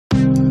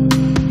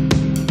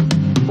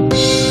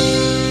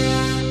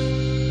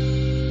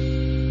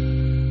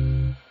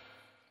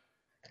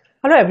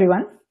Hello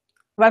everyone,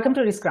 welcome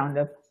to Risk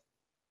Roundup.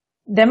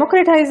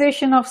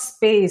 Democratization of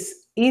space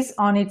is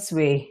on its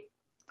way.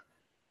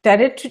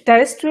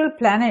 Terrestrial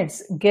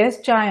planets, gas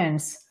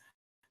giants,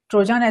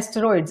 Trojan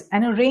asteroids,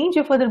 and a range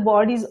of other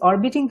bodies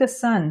orbiting the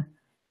sun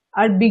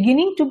are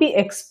beginning to be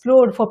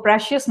explored for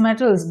precious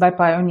metals by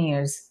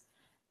pioneers.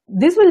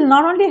 This will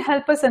not only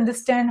help us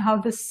understand how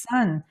the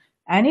sun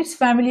and its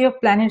family of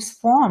planets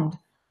formed,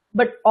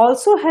 but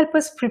also help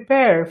us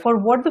prepare for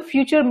what the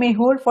future may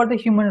hold for the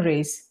human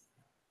race.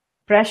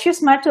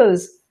 Precious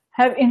metals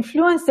have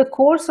influenced the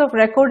course of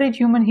recorded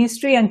human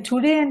history, and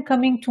today and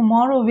coming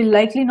tomorrow will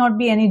likely not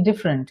be any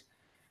different.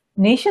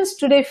 Nations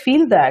today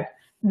feel that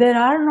there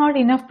are not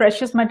enough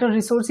precious metal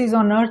resources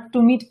on Earth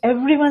to meet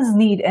everyone's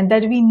need, and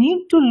that we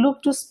need to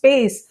look to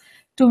space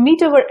to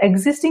meet our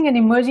existing and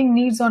emerging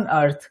needs on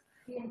Earth.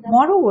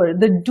 Moreover,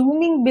 the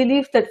dooming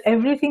belief that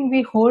everything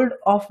we hold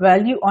of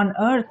value on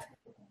Earth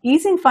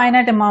is in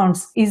finite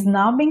amounts is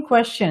now being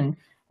questioned,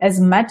 as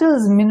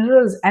metals,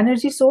 minerals,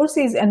 energy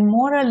sources, and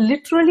more are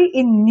literally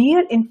in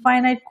near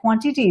infinite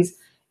quantities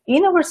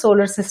in our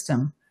solar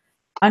system.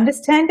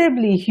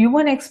 Understandably,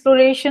 human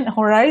exploration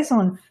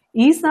horizon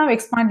is now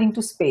expanding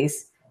to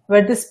space,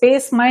 where the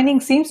space mining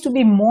seems to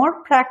be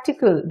more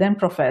practical than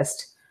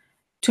professed.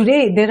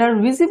 Today, there are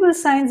visible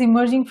signs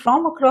emerging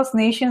from across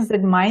nations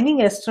that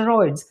mining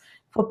asteroids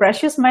for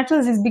precious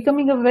metals is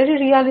becoming a very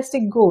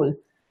realistic goal.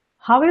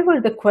 However,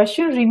 the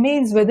question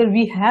remains whether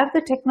we have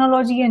the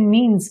technology and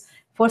means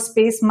for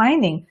space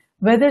mining,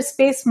 whether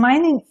space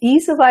mining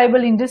is a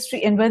viable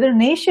industry, and whether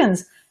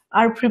nations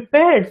are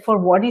prepared for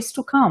what is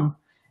to come.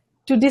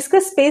 To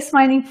discuss space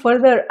mining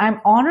further,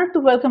 I'm honored to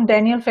welcome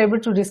Daniel Faber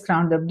to Risk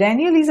Roundup.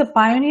 Daniel is a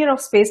pioneer of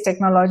space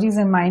technologies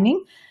and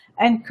mining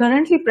and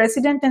currently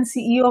President and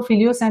CEO of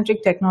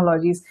Heliocentric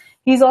Technologies.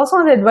 He's also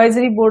on the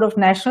advisory board of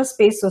National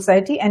Space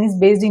Society and is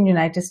based in the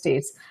United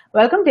States.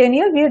 Welcome,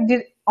 Daniel. We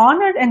are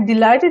honored and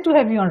delighted to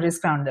have you on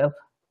Risk Roundup.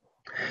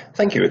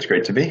 Thank you. It's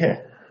great to be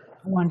here.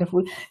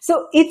 Wonderful.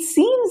 So it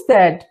seems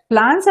that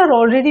plans are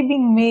already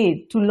being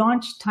made to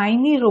launch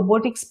tiny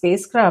robotic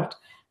spacecraft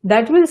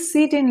that will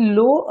sit in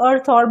low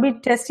Earth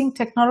orbit, testing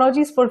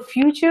technologies for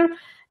future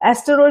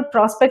asteroid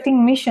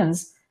prospecting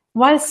missions.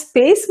 While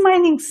space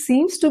mining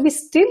seems to be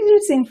still in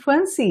its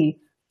infancy,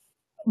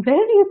 where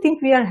do you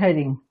think we are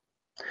heading?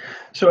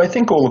 So I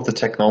think all of the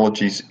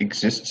technologies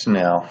exists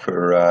now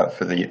for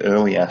the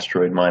early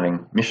asteroid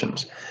mining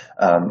missions.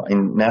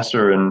 In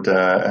NASA and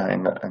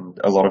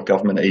a lot of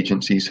government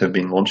agencies have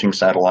been launching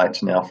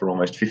satellites now for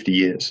almost 50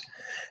 years.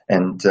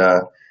 And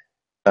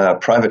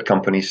private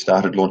companies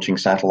started launching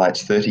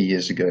satellites 30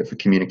 years ago for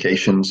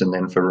communications and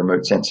then for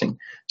remote sensing.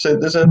 So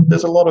there's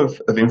a lot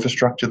of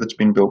infrastructure that's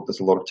been built. There's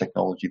a lot of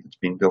technology that's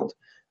been built.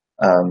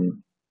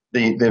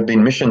 There have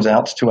been missions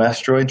out to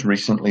asteroids.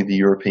 Recently, the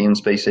European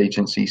Space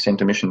Agency sent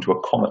a mission to a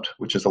comet,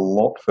 which is a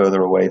lot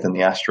further away than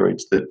the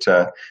asteroids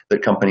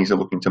that companies are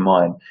looking to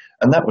mine.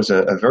 And that was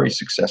a very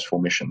successful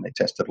mission. They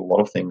tested a lot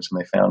of things and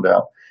they found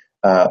out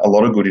a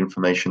lot of good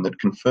information that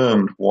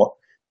confirmed what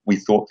we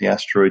thought the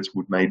asteroids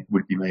would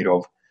be made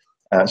of.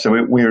 So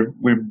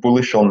we're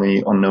bullish on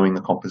knowing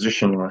the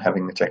composition and on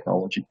having the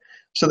technology.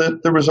 So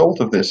the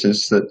result of this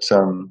is that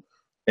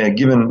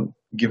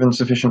given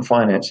sufficient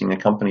financing, a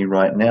company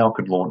right now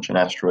could launch an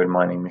asteroid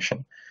mining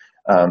mission.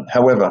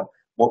 However,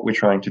 what we're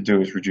trying to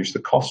do is reduce the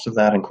cost of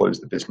that and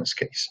close the business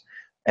case.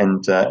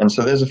 And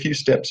so there's a few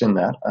steps in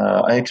that.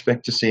 I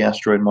expect to see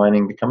asteroid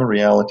mining become a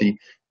reality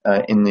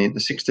in the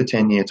 6 to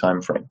 10 year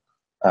time frame.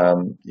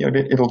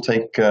 It'll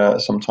take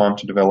some time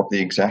to develop the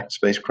exact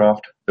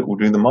spacecraft that will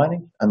do the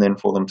mining, and then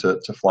for them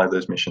to fly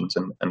those missions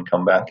and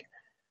come back.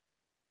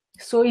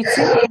 So it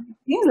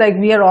seems like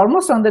we are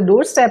almost on the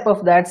doorstep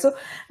of that. So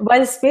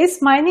while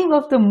space mining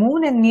of the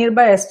moon and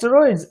nearby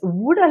asteroids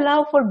would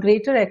allow for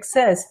greater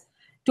access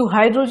to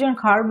hydrogen,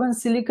 carbon,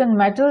 silicon,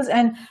 metals,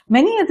 and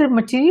many other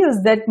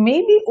materials that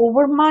may be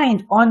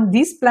overmined on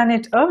this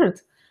planet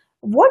Earth,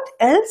 what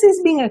else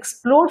is being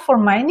explored for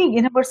mining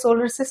in our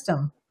solar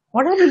system?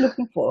 What are we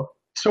looking for?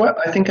 So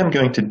I think I'm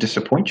going to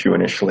disappoint you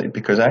initially,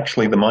 because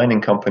actually the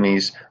mining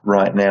companies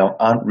right now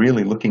aren't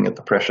really looking at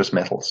the precious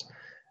metals.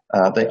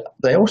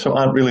 They also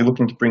aren't really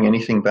looking to bring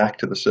anything back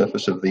to the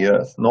surface of the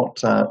Earth,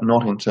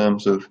 not in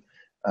terms of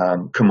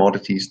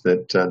commodities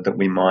that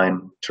we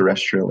mine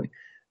terrestrially,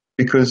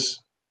 because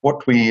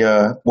what we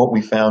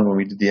found when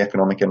we did the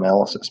economic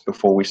analysis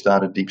before we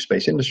started Deep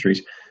Space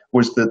Industries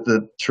was that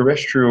the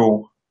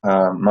terrestrial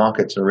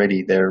markets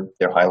already they're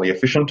highly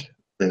efficient.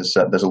 There's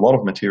a lot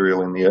of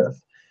material in the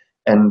Earth,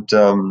 and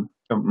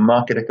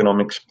market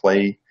economics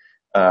play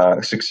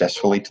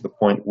successfully to the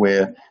point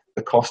where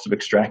the cost of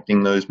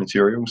extracting those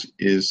materials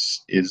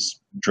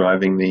is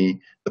driving the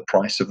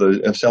price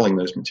of selling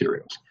those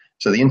materials.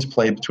 So the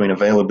interplay between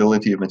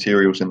availability of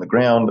materials in the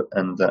ground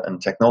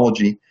and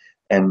technology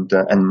and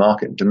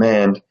market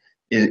demand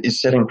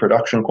is setting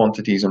production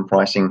quantities and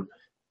pricing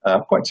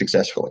quite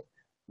successfully.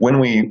 When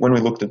we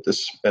looked at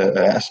this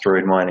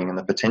asteroid mining and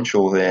the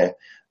potential there,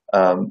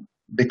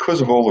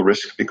 because of all the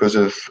risk, because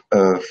of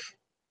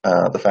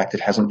the fact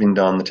it hasn't been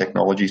done, the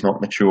technology is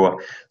not mature,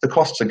 the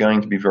costs are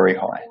going to be very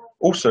high.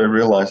 Also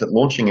realize that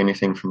launching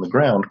anything from the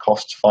ground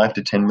costs $5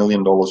 to $10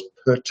 million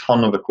per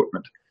ton of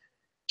equipment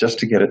just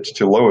to get it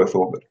to low Earth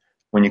orbit.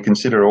 When you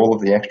consider all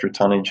of the extra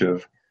tonnage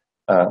of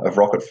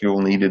rocket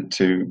fuel needed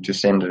to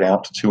send it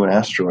out to an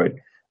asteroid,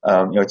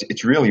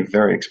 it's really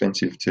very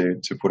expensive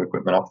to put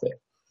equipment up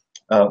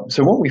there.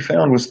 So what we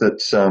found was that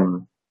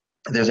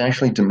there's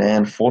actually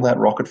demand for that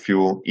rocket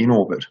fuel in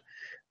orbit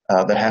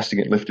that has to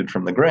get lifted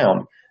from the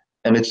ground.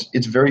 And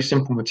it's very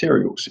simple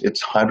materials.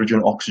 It's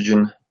hydrogen,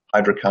 oxygen,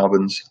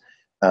 hydrocarbons,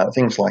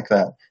 things like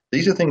that.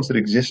 These are things that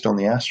exist on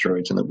the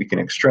asteroids and that we can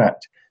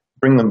extract,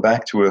 bring them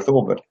back to Earth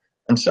orbit,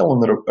 and sell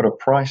them at a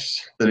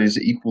price that is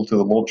equal to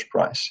the launch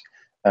price,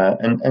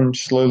 and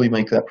slowly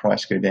make that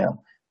price go down.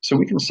 So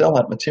we can sell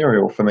that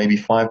material for maybe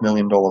 $5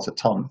 million a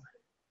ton,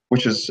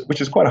 which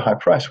is quite a high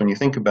price when you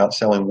think about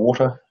selling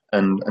water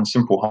and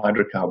simple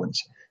hydrocarbons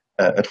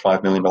at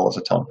 $5 million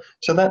a ton.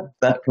 So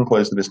that can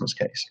close the business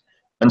case.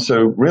 And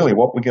so really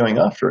what we're going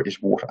after is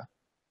water.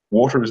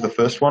 Water is the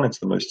first one. It's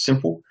the most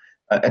simple.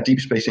 At Deep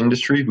Space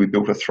Industries, we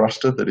built a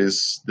thruster that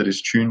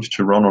is tuned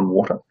to run on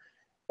water.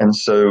 And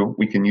so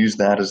we can use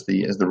that as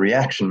the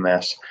reaction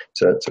mass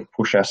to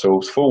push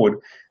ourselves forward.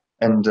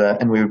 And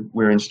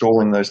we're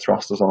installing those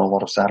thrusters on a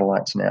lot of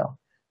satellites now.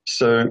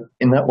 So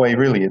in that way,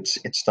 really, it's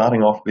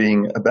starting off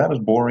being about as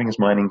boring as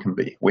mining can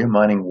be. We're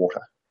mining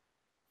water.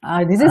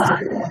 This is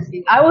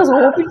I was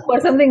hoping for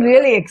something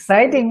really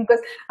exciting,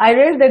 because I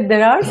read that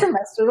there are some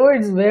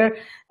asteroids where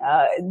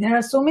there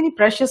are so many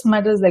precious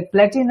metals like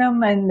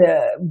platinum, and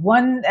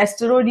one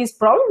asteroid is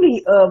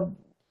probably a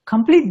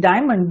complete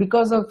diamond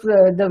because of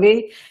the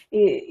way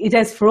it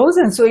has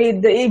frozen. So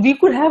we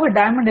could have a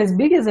diamond as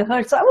big as a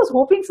Earth. So I was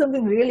hoping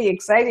something really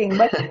exciting,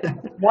 but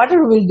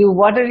water will do.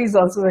 Water is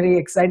also very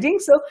exciting.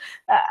 So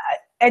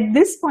at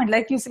this point,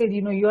 like you said,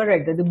 you are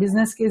right, that the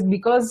business case,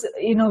 because,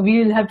 we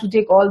will have to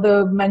take all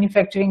the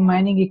manufacturing,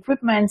 mining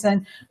equipments,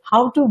 and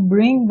how to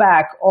bring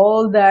back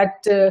all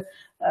that,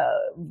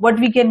 what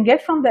we can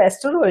get from the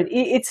asteroid.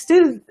 It's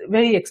still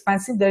very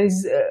expensive. There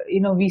is,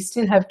 we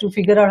still have to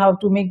figure out how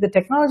to make the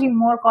technology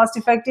more cost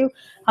effective,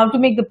 how to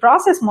make the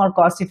process more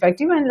cost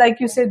effective. And like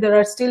you said, there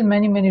are still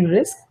many, many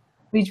risks,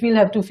 which we'll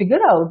have to figure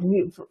out,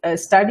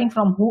 starting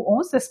from who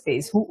owns the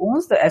space, who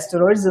owns the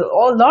asteroids. A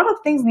lot of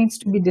things needs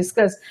to be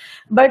discussed.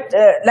 But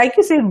like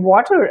you said,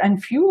 water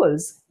and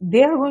fuels,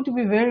 they are going to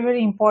be very,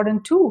 very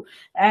important too.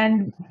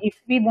 And if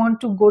we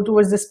want to go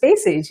towards the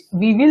space age,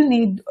 we will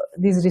need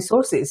these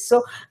resources.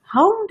 So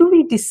how do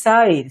we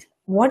decide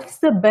what is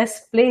the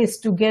best place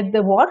to get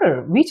the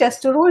water, which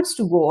asteroids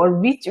to go, or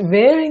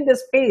where in the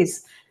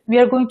space we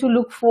are going to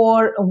look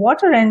for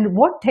water, and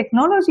what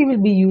technology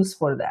will be used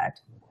for that?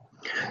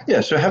 Yeah,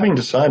 so having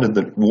decided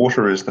that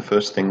water is the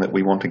first thing that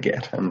we want to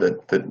get, and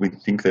that we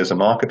think there's a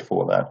market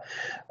for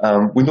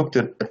that, we looked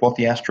at what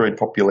the asteroid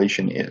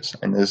population is.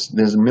 And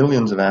there's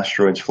millions of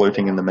asteroids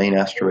floating in the main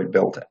asteroid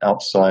belt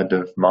outside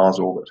of Mars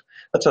orbit.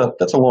 That's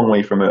a long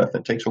way from Earth.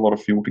 It takes a lot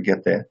of fuel to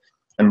get there.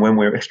 And when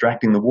we're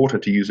extracting the water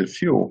to use as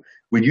fuel,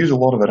 we'd use a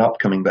lot of it up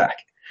coming back.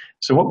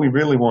 So what we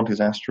really want is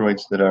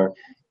asteroids that are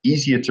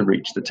easier to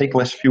reach, that take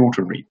less fuel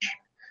to reach.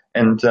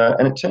 And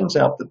it turns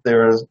out that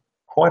there are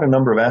quite a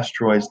number of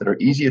asteroids that are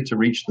easier to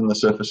reach than the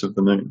surface of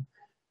the moon.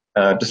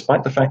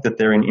 Despite the fact that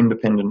they're in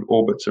independent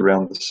orbits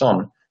around the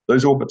sun,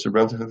 those orbits are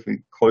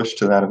relatively close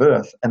to that of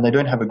Earth, and they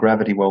don't have a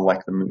gravity well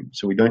like the moon.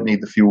 So we don't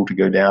need the fuel to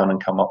go down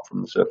and come up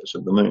from the surface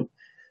of the moon.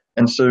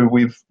 And so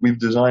we've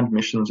designed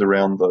missions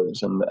around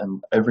those,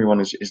 and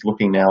everyone is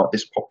looking now at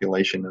this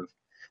population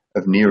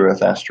of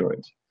near-Earth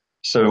asteroids.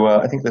 So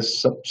I think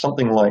there's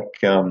something like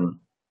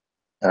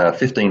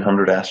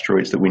 1,500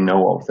 asteroids that we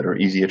know of that are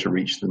easier to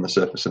reach than the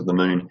surface of the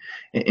moon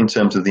in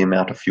terms of the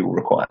amount of fuel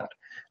required.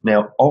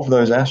 Now, of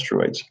those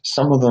asteroids,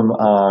 some of them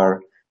are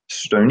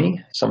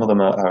stony, some of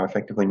them are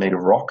effectively made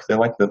of rock. They're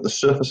like the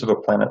surface of a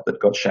planet that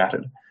got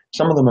shattered.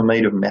 Some of them are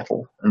made of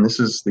metal, and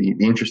this is the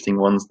interesting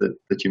ones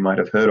that you might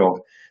have heard of.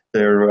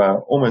 They're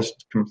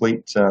almost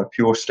complete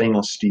pure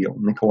stainless steel,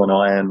 nickel and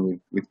iron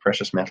with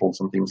precious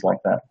metals and things like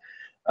that.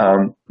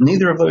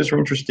 Neither of those are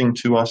interesting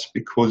to us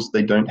because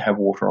they don't have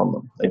water on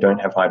them. They don't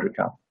have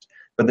hydrocarbons.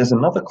 But there's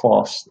another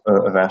class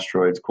of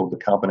asteroids called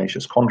the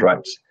carbonaceous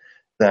chondrites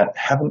that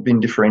haven't been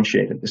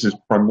differentiated. This is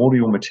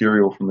primordial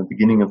material from the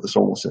beginning of the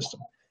solar system.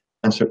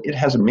 And so it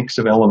has a mix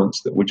of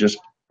elements that were just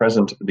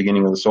present at the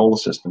beginning of the solar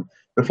system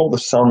before the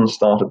sun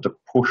started to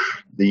push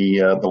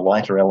the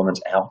lighter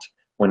elements out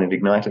when it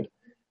ignited.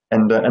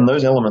 And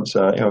those elements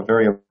are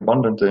very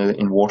abundant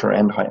in water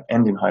and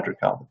in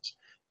hydrocarbons.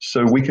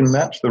 So we can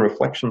match the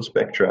reflection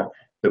spectra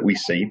that we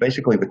see,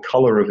 basically the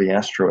color of the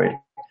asteroid.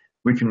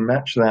 We can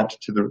match that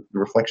to the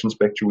reflection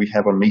spectra we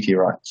have on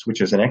meteorites,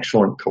 which is an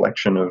excellent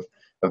collection of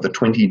the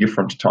 20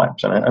 different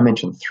types. And I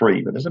mentioned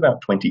 3, but there's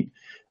about 20.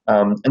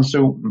 And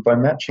so by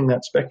matching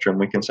that spectrum,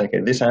 we can say,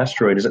 okay, this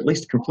asteroid is at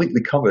least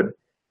completely covered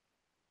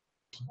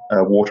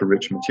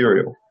water-rich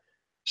material.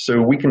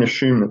 So we can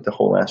assume that the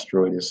whole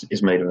asteroid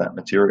is made of that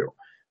material.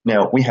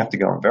 Now, we have to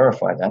go and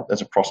verify that.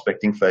 There's a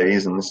prospecting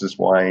phase, and this is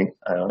why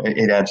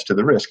it adds to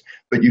the risk.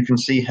 But you can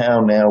see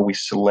how now we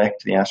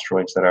select the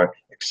asteroids that are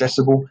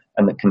accessible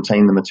and that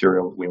contain the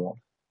material that we want.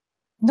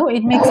 No,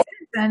 it makes sense.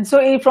 And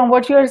so, from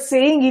what you are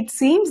saying, it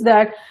seems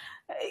that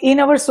in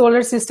our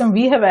solar system,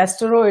 we have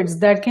asteroids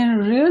that can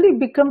really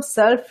become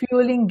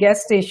self-fueling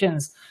gas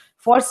stations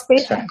for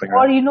space Exactly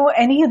or right.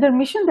 any other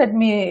mission that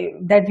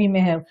we may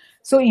have.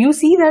 So you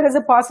see that as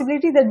a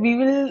possibility that we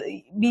will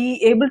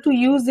be able to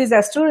use these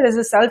asteroids as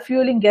a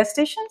self-fueling gas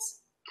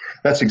stations?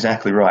 That's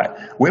exactly right.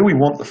 Where we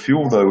want the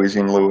fuel, though, is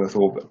in low Earth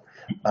orbit.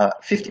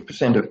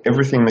 50% of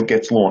everything that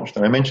gets launched,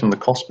 and I mentioned the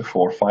cost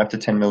before, $5 to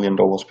 $10 million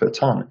per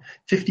ton.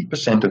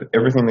 50% of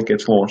everything that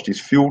gets launched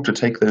is fuel to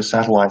take those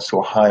satellites to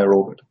a higher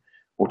orbit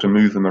or to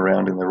move them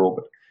around in their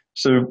orbit.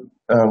 So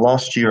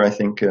last year, I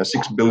think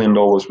 $6 billion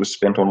was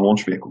spent on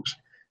launch vehicles.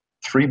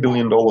 $3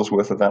 billion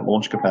worth of that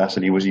launch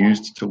capacity was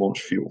used to launch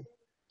fuel.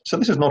 So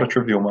this is not a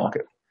trivial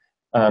market.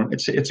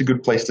 It's a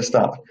good place to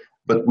start.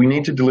 But we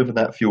need to deliver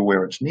that fuel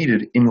where it's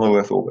needed in low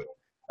Earth orbit.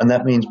 And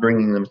that means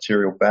bringing the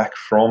material back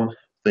from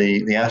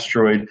the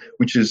asteroid,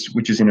 which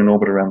is in an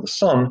orbit around the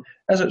sun.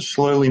 As it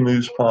slowly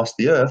moves past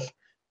the Earth,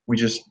 we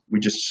just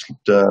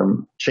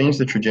change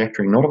the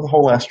trajectory, not of the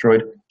whole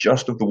asteroid,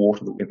 just of the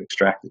water that we've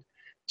extracted.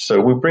 So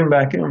we'll bring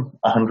back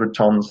 100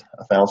 tons,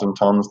 1,000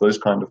 tons, those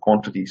kind of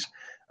quantities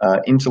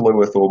into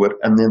low Earth orbit,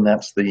 and then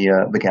that's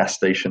the gas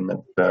station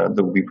that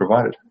will be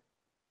provided.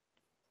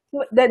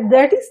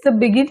 That is the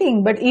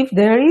beginning, but if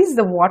there is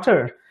the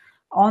water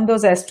on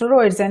those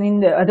asteroids and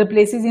in the other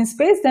places in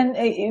space, then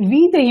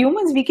we, the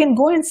humans, we can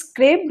go and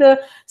scrape the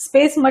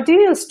space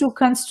materials to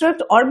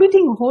construct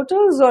orbiting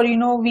hotels, or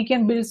we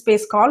can build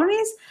space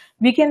colonies.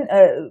 We can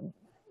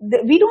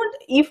we don't,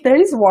 if there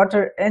is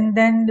water, and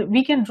then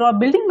we can draw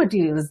building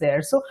materials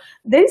there. So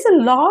there is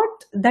a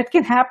lot that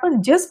can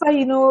happen just by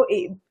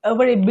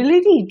our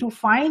ability to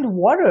find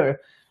water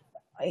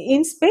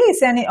in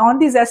space and on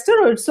these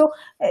asteroids. So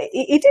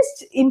it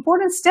is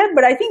important step,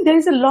 but I think there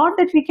is a lot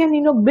that we can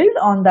build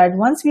on that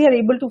once we are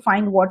able to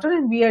find water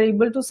and we are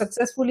able to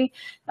successfully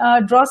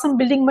draw some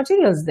building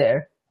materials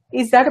there.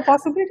 Is that a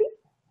possibility?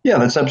 Yeah,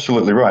 that's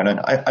absolutely right. And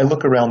I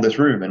look around this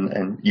room,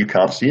 and you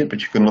can't see it,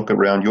 but you can look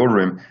around your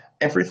room.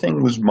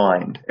 Everything was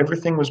mined.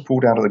 Everything was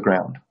pulled out of the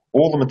ground.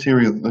 All the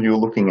material that you're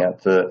looking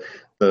at, the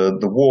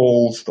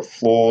walls, the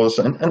floors,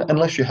 and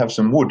unless you have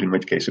some wood, in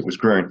which case it was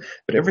grown,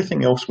 but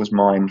everything else was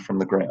mined from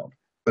the ground.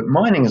 But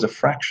mining is a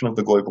fraction of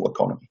the global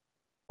economy.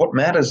 What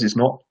matters is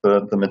not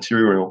the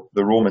material,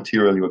 the raw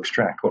material you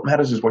extract. What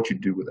matters is what you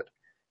do with it.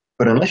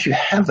 But unless you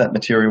have that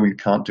material, you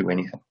can't do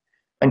anything.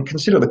 And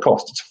consider the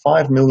cost. It's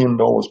 $5 million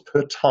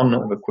per ton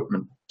of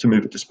equipment to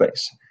move it to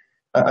space.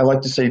 I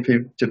like to say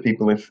to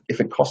people, if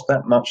it cost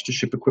that much to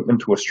ship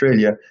equipment to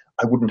Australia,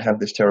 I wouldn't have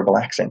this terrible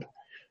accent.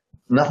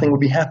 Nothing would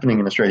be happening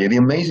in Australia. The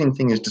amazing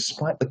thing is,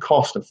 despite the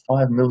cost of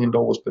 $5 million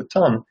per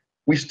ton,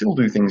 we still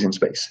do things in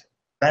space.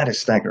 That is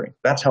staggering.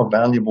 That's how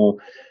valuable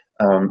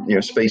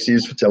space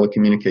is for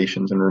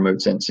telecommunications and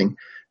remote sensing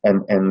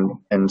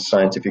and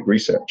scientific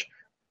research.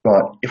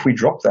 But if we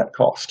drop that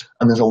cost,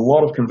 and there's a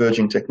lot of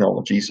converging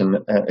technologies, and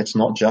it's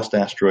not just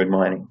asteroid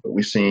mining, but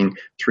we're seeing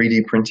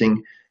 3D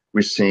printing,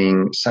 we're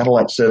seeing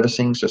satellite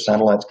servicing, so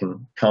satellites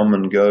can come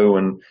and go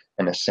and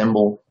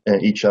assemble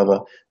each other.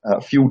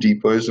 Fuel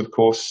depots, of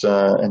course,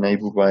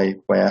 enabled by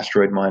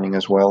asteroid mining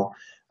as well.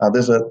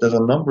 There's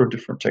a number of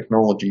different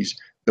technologies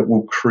that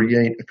will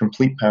create a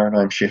complete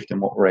paradigm shift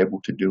in what we're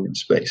able to do in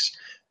space.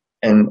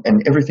 And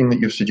everything that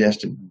you've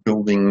suggested,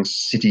 buildings,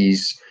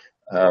 cities,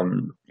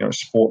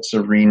 sports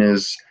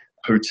arenas,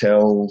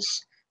 hotels,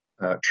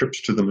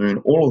 trips to the moon,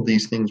 all of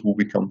these things will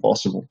become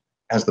possible.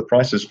 As the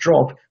prices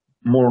drop,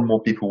 more and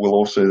more people will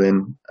also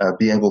then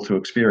be able to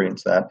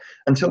experience that,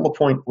 until the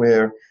point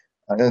where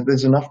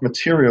there's enough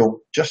material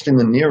just in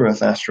the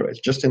near-Earth asteroids,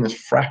 just in this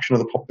fraction of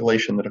the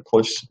population that are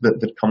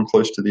that come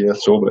close to the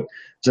Earth's orbit.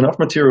 There's enough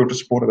material to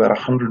support about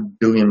 100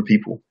 billion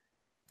people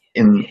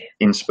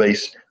in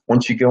space.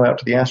 Once you go out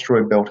to the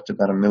asteroid belt, it's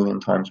about 1 million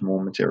times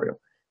more material.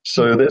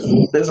 So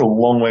there's a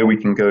long way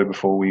we can go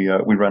before we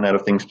run out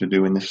of things to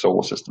do in this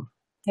solar system.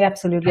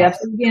 Absolutely,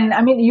 absolutely. And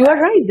I mean, you are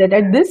right that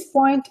at this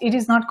point, it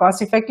is not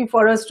cost effective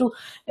for us to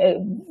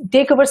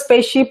take our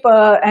spaceship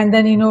and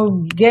then,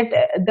 get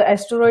the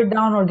asteroid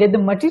down or get the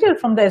material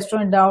from the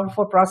asteroid down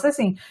for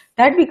processing.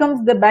 That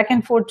becomes, the back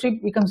and forth trip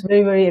becomes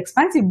very, very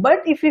expensive. But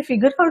if we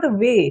figure out a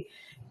way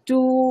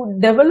to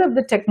develop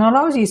the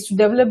technologies, to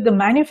develop the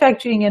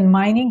manufacturing and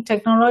mining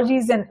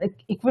technologies and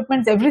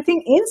equipment,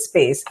 everything in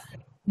space,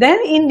 then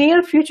in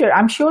near future,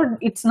 I'm sure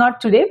it's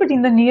not today, but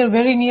in the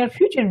very near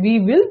future,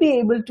 we will be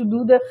able to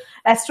do the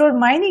asteroid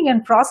mining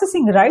and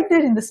processing right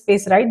there in the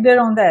space, right there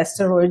on the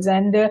asteroids.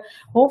 And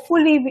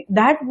hopefully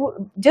that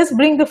just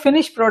bring the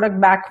finished product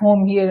back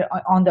home here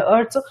on the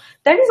Earth. So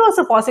that is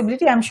also a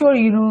possibility. I'm sure,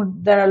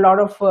 there are a lot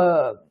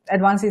of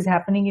advances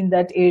happening in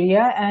that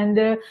area, and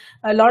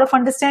a lot of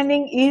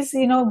understanding is,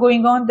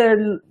 going on.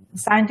 The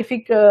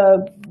scientific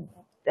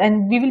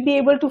and we will be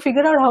able to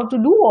figure out how to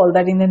do all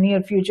that in the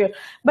near future.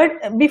 But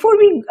before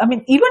we, I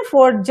mean, even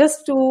for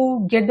just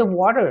to get the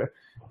water,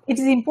 it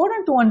is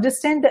important to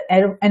understand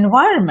the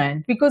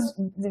environment, because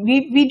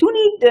we do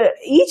need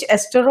each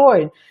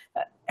asteroid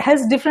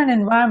has different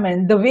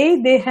environment. The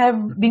way they have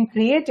been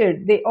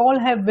created, they all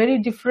have very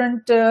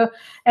different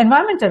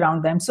environment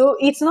around them. So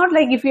it's not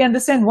like if we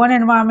understand one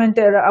environment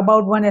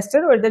about one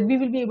asteroid, that we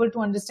will be able to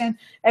understand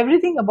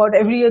everything about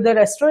every other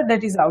asteroid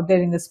that is out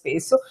there in the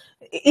space. So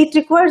it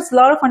requires a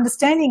lot of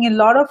understanding, and a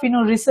lot of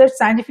research,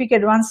 scientific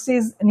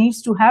advances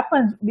needs to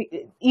happen,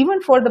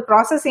 even for the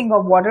processing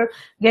of water,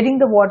 getting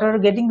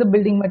the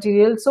building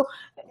material. So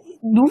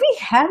do we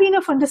have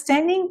enough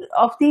understanding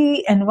of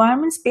the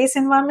environment, space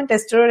environment,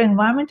 asteroid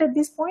environment at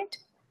this point?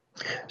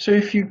 So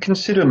if you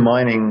consider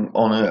mining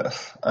on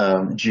Earth,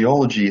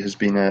 geology has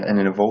been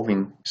an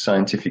evolving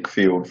scientific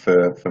field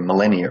for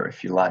millennia,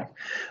 if you like.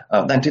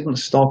 That didn't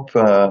stop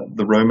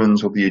the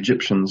Romans or the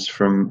Egyptians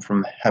from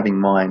having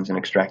mines and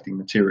extracting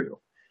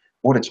material.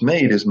 What it's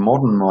made is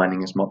modern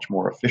mining is much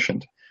more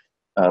efficient.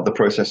 The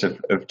process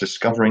of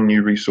discovering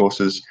new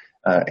resources,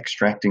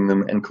 extracting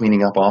them, and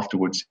cleaning up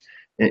afterwards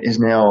is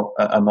now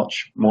a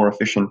much more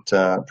efficient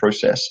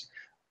process.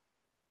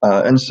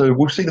 And so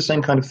we'll see the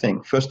same kind of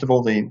thing. First of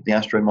all, the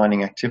asteroid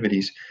mining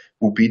activities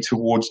will be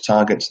towards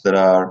targets that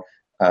are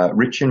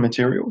rich in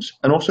materials,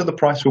 and also the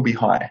price will be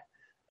high.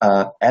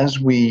 As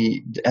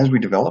we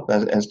develop,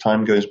 as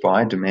time goes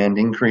by, demand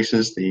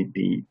increases,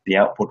 the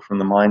output from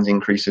the mines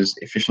increases,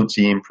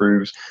 efficiency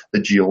improves,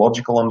 the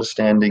geological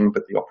understanding,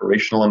 but the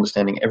operational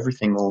understanding,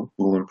 everything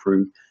will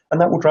improve,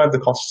 and that will drive the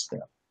costs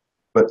down.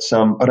 But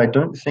I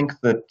don't think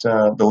that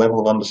the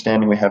level of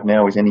understanding we have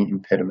now is any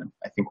impediment.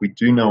 I think we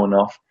do know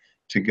enough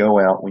to go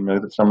out. We know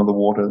that some of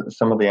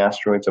the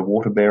asteroids are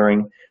water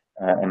bearing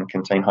and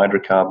contain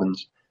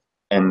hydrocarbons,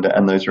 and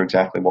those are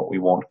exactly what we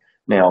want.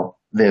 Now,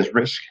 there's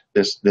risk.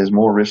 There's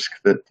more risk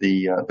that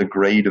the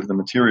grade of the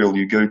material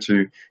you go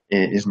to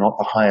is not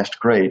the highest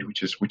grade,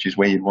 which is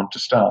where you'd want to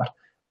start.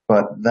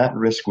 But that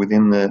risk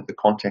within the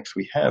context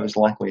we have is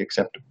likely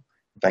acceptable.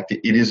 In fact,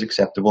 it is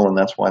acceptable, and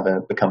that's why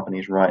the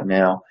companies right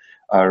now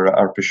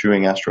are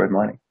pursuing asteroid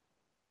mining.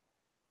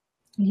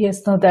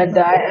 Yes, no, that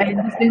I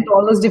understand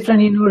all those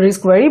different,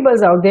 risk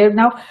variables out there.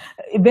 Now,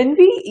 when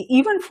we,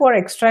 even for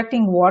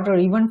extracting water,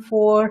 even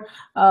for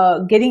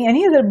getting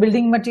any other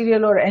building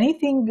material or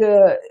anything,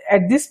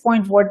 at this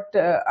point, what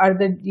are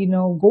the,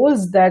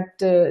 goals that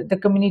the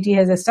community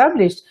has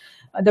established,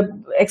 the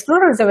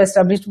explorers have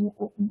established?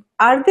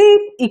 Are they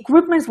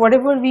equipments,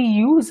 whatever we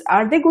use,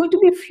 are they going to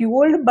be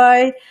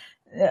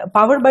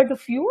powered by the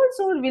fuels,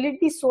 or will it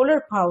be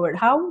solar powered?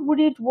 How would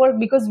it work?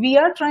 Because we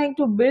are trying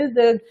to build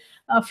the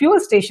fuel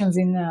stations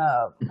in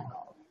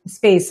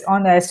space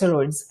on the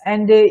asteroids,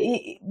 and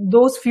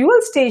those fuel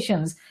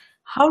stations,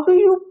 how do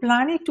you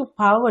plan it to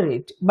power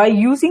it? By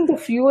using the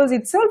fuels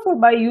itself, or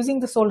by using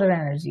the solar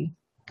energy?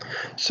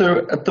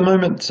 So at the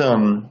moment,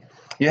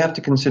 you have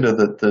to consider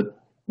that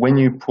when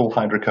you pull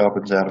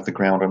hydrocarbons out of the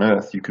ground on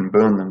Earth, you can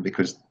burn them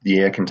because the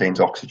air contains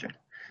oxygen.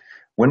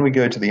 When we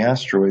go to the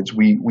asteroids,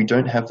 we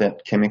don't have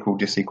that chemical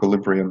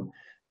disequilibrium.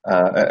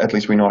 At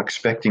least we're not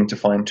expecting to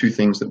find two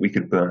things that we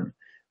could burn.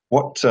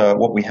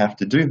 What we have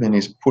to do then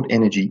is put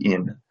energy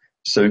in.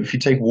 So if you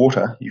take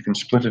water, you can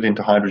split it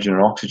into hydrogen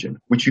and oxygen,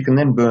 which you can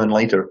then burn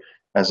later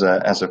as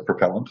a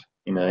propellant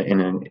in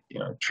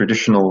a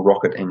traditional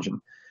rocket engine.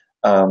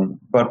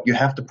 But you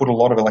have to put a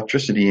lot of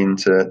electricity in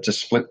to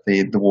split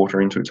the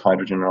water into its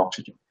hydrogen and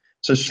oxygen.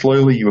 So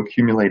slowly you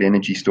accumulate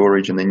energy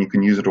storage, and then you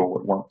can use it all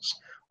at once.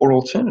 Or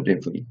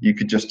alternatively, you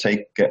could just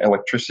take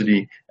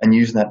electricity and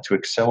use that to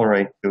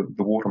accelerate the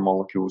water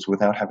molecules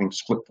without having to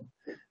split them.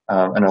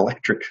 An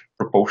electric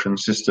propulsion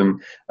system,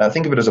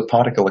 think of it as a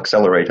particle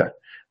accelerator.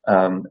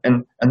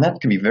 And that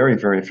can be very,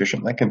 very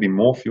efficient. That can be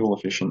more fuel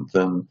efficient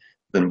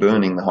than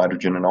burning the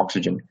hydrogen and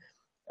oxygen,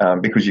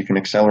 because you can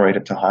accelerate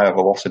it to higher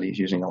velocities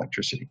using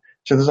electricity.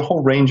 So there's a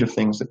whole range of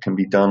things that can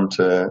be done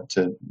to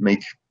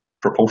make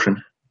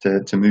propulsion,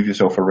 to move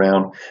yourself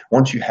around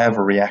once you have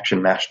a reaction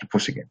mass to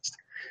push against.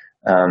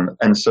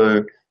 And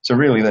so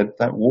really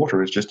that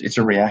water is it's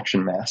a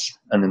reaction mass,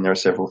 and then there are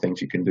several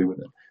things you can do with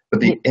it. But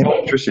the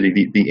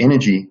electricity, the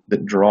energy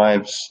that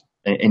drives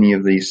any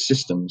of these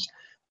systems,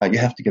 you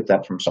have to get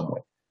that from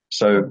somewhere.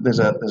 So there's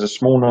a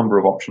small number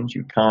of options.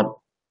 You can't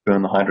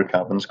burn the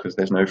hydrocarbons because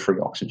there's no free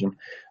oxygen.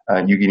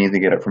 You can either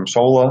get it from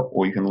solar,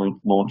 or you can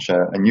launch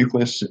a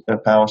nuclear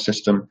power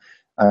system.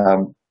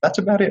 That's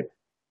about it.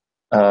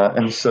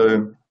 And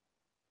so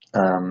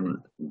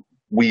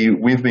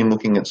we've been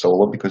looking at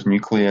solar because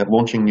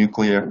launching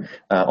nuclear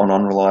on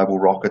unreliable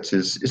rockets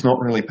is not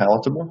really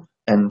palatable,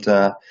 and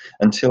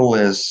until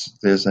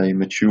there's a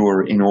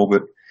mature in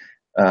orbit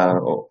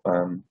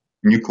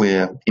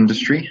nuclear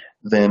industry,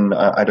 then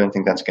I don't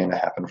think that's going to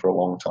happen for a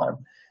long time.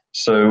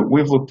 So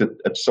we've looked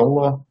at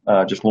solar,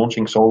 just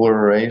launching solar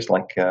arrays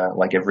like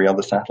every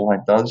other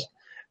satellite does.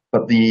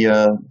 But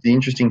the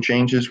interesting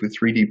changes with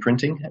 3D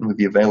printing and with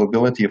the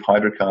availability of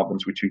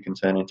hydrocarbons, which we can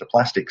turn into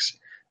plastics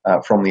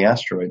from the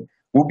asteroid,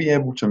 we'll be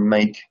able to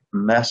make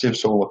massive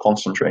solar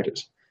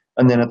concentrators.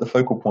 And then at the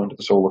focal point of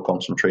the solar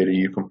concentrator,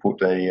 you can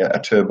put a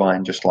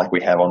turbine just like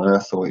we have on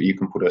Earth, or you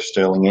can put a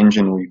Stirling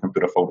engine, or you can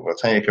put a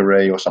photovoltaic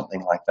array or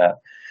something like that.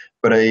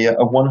 But a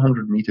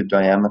 100-meter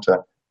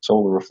diameter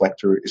solar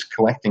reflector is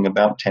collecting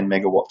about 10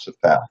 megawatts of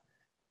power.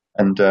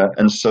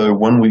 And so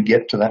when we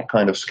get to that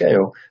kind of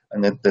scale,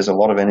 and there's a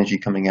lot of energy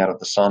coming out of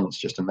the sun,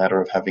 it's just a matter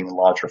of having a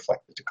large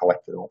reflector to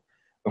collect it all.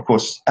 Of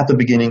course, at the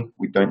beginning,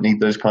 we don't need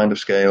those kind of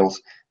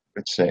scales.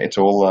 It's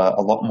all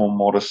a lot more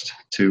modest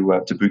to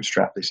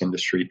bootstrap this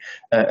industry,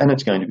 and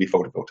it's going to be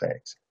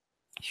photovoltaics.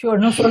 Sure,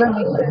 no, solar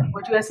makes sense.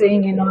 What you are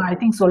saying, I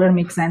think solar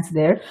makes sense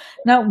there.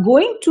 Now,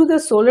 going to the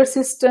solar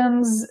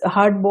system's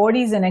hard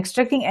bodies and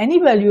extracting any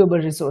valuable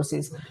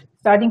resources,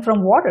 starting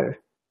from water,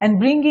 and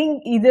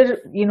bringing either,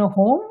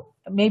 home,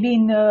 maybe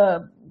in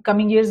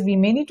coming years, we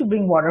may need to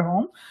bring water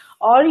home,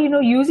 or,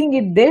 using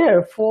it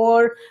there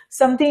for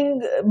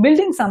something,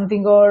 building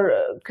something or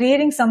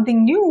creating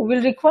something new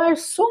will require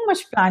so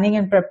much planning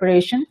and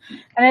preparation.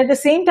 And at the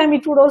same time,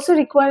 it would also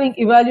require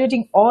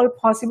evaluating all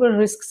possible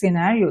risk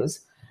scenarios.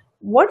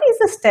 What is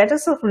the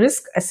status of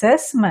risk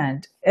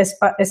assessment as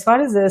far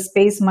as the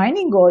space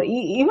mining or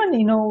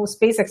even,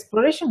 space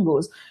exploration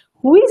goes?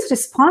 Who is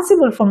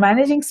responsible for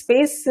managing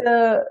space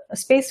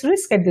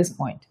risk at this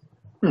point?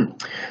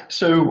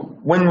 So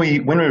when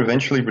we're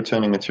eventually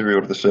returning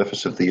material to the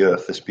surface of the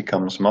Earth, this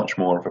becomes much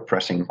more of a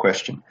pressing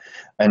question,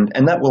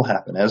 and that will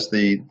happen as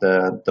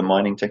the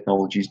mining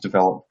technologies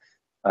develop.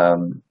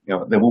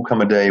 There will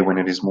come a day when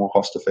it is more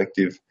cost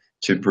effective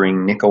to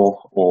bring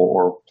nickel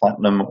or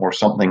platinum or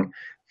something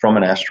from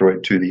an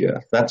asteroid to the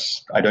Earth.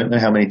 I don't know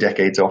how many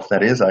decades off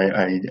that is.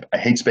 I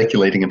hate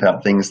speculating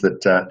about things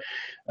that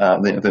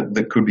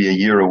could be a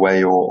year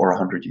away or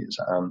 100 years.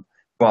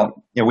 But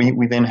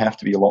we then have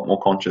to be a lot more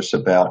conscious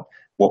about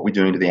what we're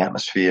doing to the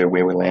atmosphere,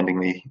 where we're landing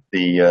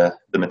the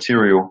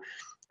material,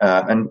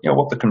 and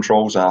what the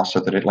controls are so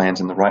that it lands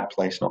in the right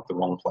place, not the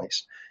wrong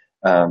place,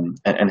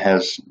 and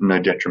has no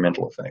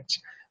detrimental effects.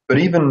 But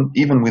even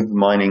with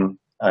mining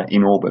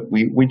in orbit,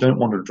 we don't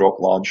want to drop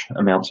large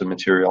amounts of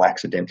material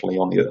accidentally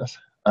on the Earth,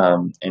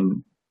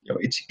 and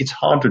it's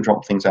hard to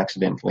drop things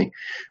accidentally.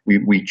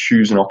 We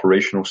choose an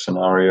operational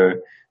scenario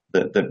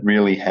that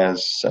really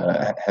has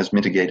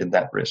mitigated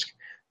that risk.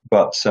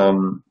 But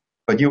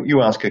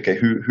you ask, okay,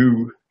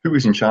 who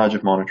is in charge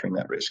of monitoring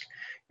that risk?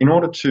 In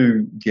order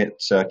to get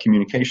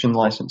communication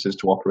licenses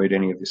to operate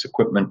any of this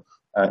equipment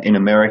in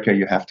America,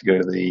 you have to go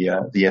to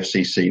the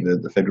FCC,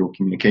 the Federal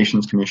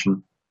Communications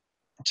Commission,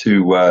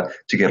 to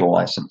get a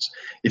license.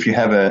 If you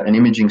have an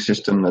imaging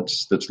system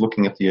that's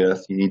looking at the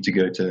Earth, you need to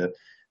go to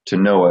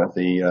NOAA,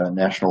 the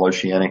National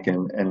Oceanic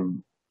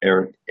and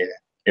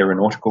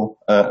Aeronautical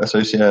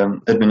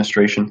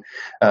Administration,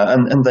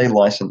 and they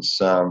license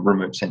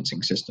remote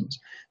sensing systems.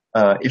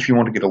 If you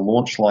want to get a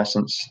launch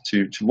license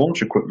to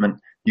launch equipment,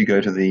 you go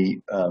to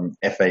the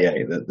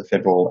FAA, the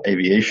Federal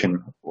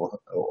Aviation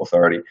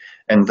Authority,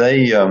 and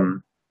they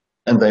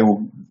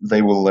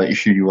will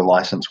issue you a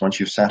license once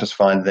you've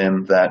satisfied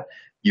them that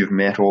you've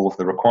met all of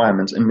the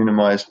requirements and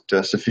minimized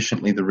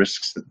sufficiently the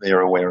risks that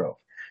they're aware of.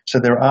 So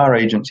there are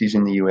agencies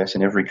in the US,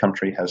 and every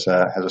country has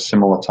a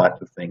similar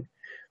type of thing.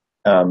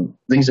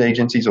 These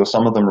agencies, or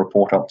some of them,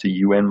 report up to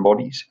UN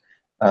bodies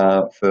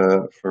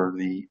for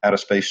the Outer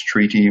Space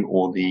Treaty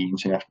or the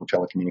International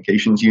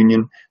Telecommunications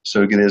Union.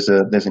 So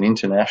there's an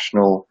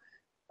international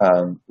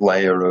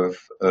layer of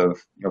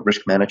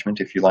risk management,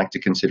 if you like to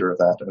consider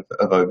that,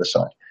 of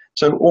oversight.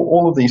 So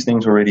all of these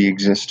things already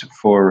exist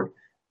for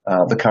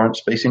the current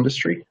space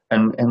industry,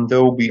 and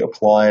they'll be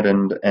applied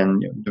and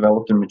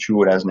developed and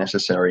matured as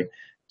necessary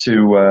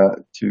to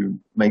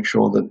make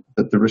sure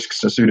that the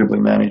risks are suitably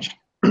managed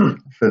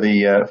for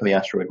the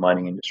asteroid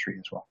mining industry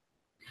as well.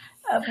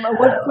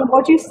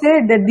 What you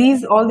said,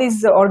 that all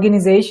these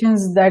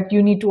organizations that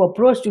you need to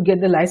approach to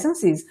get the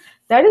licenses,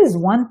 that is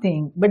one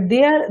thing, but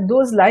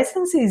those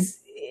licenses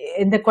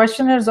in the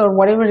questionnaires or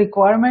whatever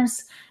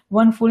requirements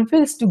one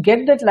fulfills to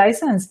get that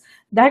license,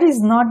 that is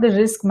not the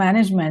risk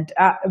management.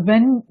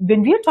 When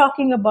we are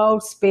talking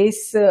about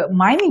space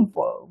mining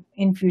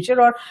in future,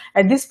 or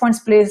at this point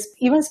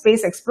even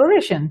space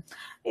exploration,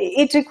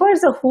 it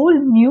requires a whole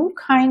new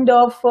kind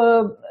of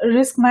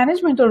risk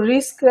management or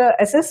risk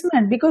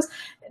assessment, because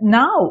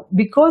now,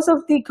 because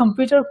of the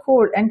computer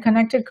code and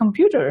connected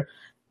computer,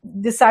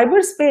 the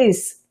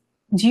cyberspace,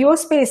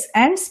 geospace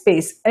and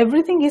space,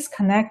 everything is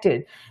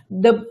connected.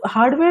 The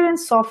hardware and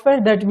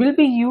software that will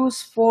be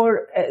used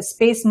for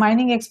space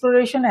mining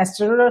exploration,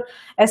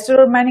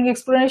 asteroid mining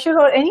exploration,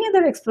 or any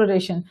other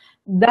exploration,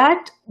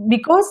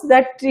 because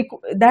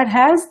that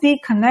has the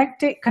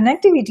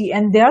connectivity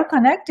and they are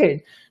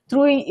connected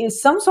through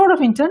some sort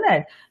of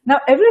internet. Now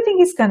everything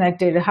is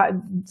connected,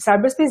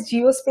 cyberspace,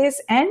 geospace,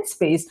 and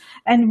space.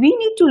 And we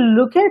need to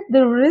look at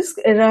the risk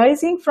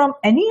arising from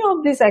any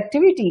of this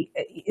activity.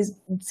 Is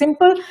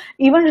simple,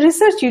 even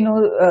research,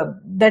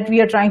 that we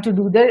are trying to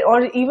do there,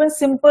 or even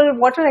simple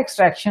water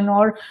extraction,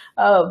 or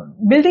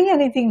building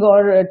anything,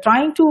 or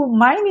trying to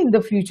mine in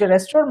the future,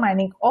 asteroid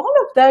mining. All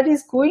of that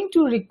is going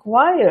to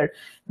require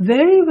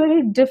very,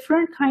 very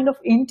different kind of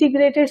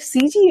integrated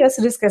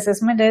CGS risk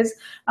assessment, as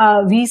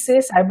we say,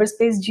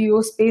 cyberspace,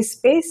 geospace,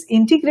 space,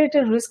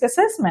 integrated risk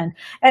assessment.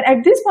 And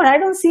at this point, I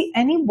don't see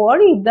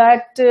anybody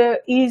that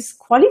is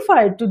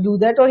qualified to do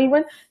that, or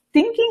even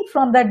thinking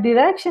from that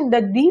direction,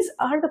 that these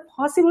are the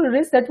possible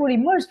risks that would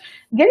emerge.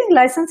 Getting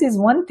license is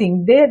one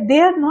thing. They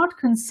are not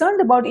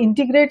concerned about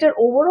integrated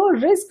overall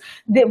risk.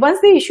 Once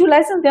they issue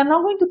license, they are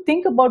not going to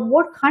think about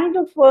what kind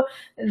of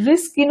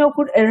risk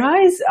could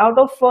arise out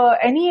of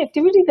any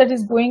activity that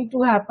is going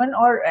to happen,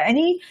 or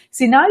any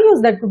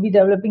scenarios that could be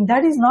developing.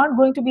 That is not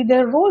going to be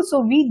their role.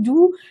 So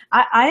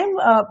I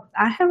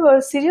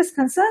have serious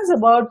concerns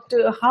about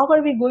how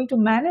are we going to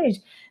manage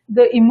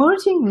the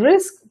emerging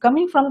risk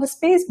coming from the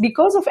space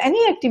because of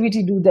any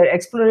activity do there,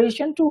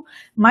 exploration to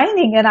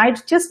mining. And I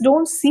just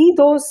don't see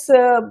those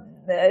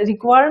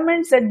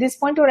requirements at this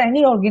point, or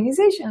any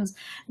organizations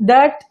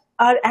that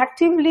are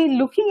actively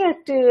looking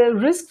at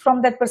risk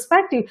from that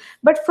perspective.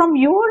 But from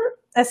your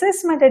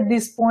assessment at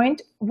this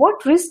point,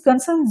 what risk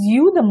concerns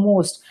you the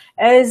most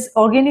as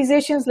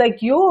organizations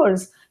like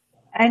yours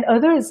and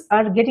others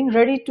are getting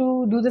ready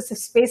to do this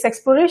space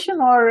exploration,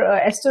 or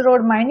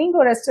asteroid mining,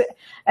 or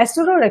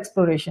asteroid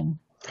exploration?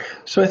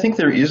 So I think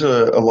there is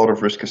a lot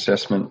of risk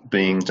assessment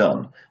being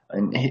done.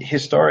 And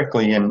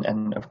historically, and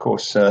of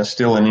course,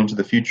 still and into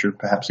the future,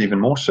 perhaps even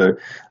more so,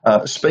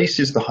 space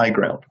is the high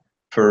ground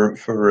for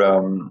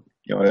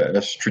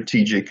a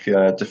strategic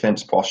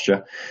defense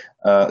posture.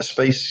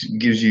 Space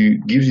gives you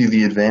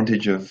the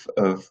advantage of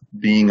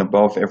being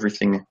above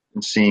everything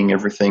and seeing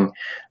everything,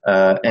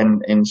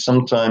 and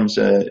sometimes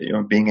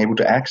being able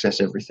to access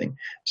everything.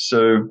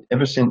 So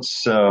ever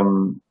since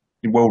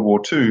World War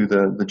II,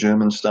 the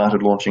Germans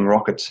started launching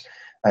rockets.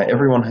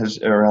 Everyone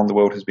around the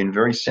world has been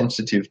very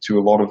sensitive to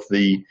a lot of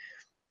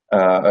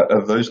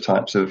those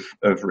types of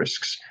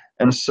risks,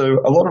 and so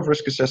a lot of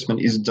risk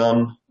assessment is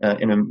done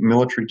in a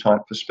military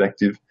type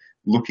perspective,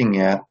 looking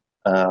at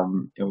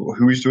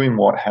who is doing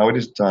what, how it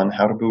is done,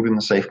 how to build in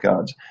the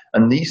safeguards.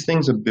 And these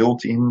things are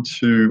built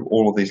into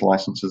all of these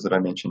licenses that I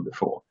mentioned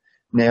before.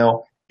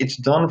 Now, it's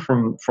done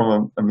from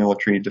a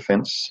military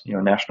defense,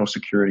 national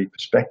security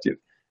perspective.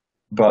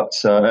 But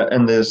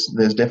and there's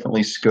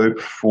definitely scope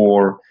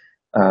for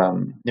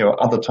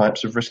other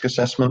types of risk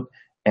assessment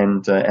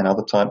and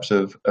other types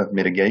of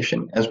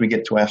mitigation. As we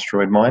get to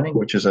asteroid mining,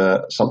 which is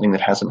something that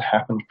hasn't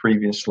happened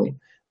previously,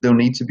 there'll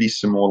need to be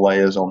some more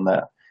layers on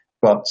that.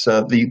 But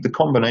the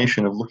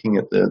combination of looking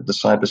at the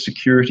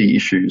cybersecurity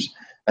issues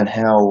and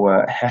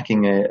how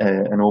hacking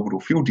an orbital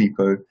fuel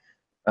depot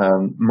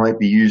might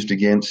be used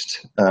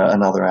against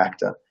another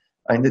actor.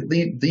 And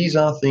these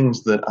are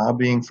things that are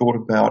being thought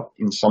about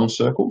in some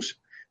circles.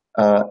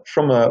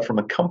 From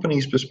a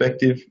company's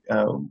perspective,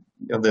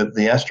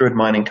 the asteroid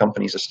mining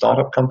companies are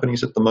startup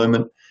companies at the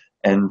moment,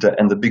 and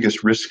the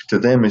biggest risk to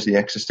them is the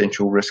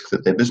existential risk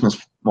that their business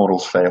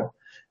models fail.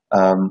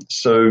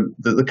 So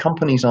the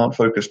companies aren't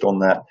focused on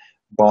that,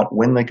 but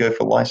when they go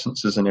for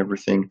licenses and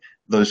everything,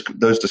 those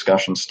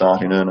discussions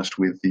start in earnest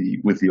with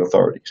the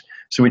authorities.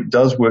 So it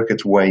does work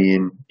its way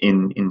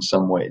in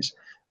some ways.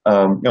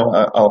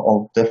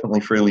 I'll definitely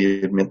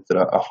freely admit that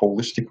a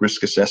holistic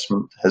risk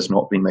assessment has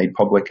not been made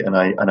public, and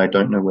I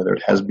don't know whether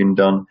it has been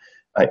done.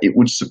 It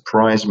would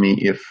surprise me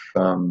if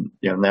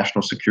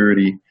national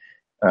security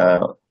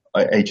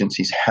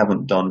agencies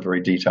haven't done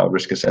very detailed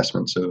risk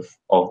assessments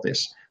of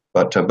this,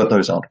 but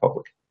those aren't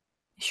public.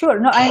 Sure.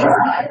 No,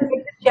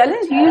 the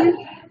challenge here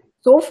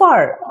so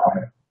far,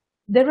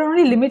 there were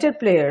only limited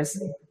players.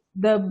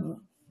 The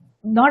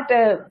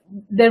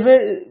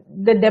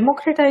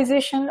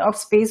democratization of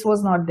space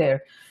was not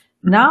there.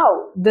 Now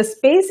the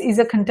space is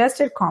a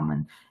contested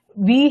common.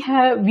 We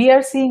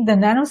are seeing the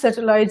nano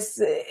satellites.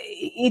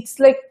 It's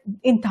like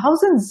in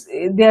thousands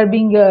they are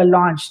being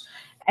launched.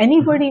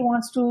 Anybody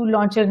wants to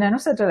launch a nano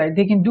satellite,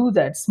 they can do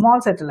that. Small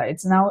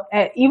satellites now,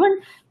 even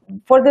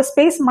for the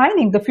space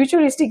mining, the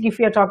futuristic, if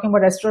we are talking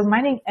about asteroid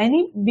mining,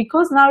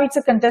 because now it's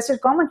a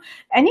contested common,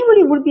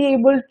 anybody would be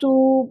able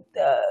to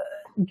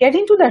get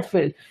into that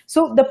field.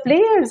 So the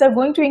players are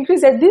going to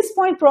increase. At this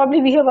point,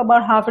 probably we have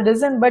about half a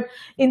dozen, but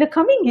in the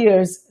coming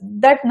years,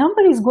 that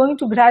number is going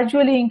to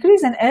gradually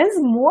increase. And as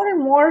more and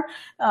more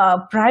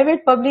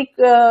private-public,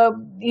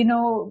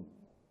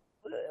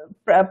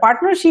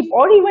 partnership,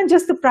 or even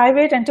just the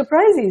private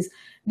enterprises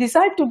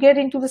decide to get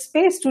into the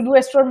space to do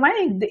asteroid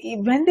mining,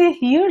 when they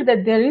hear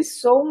that there are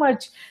so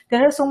much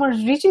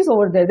riches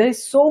over there, there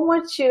is so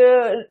much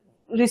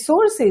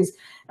resources,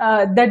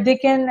 that they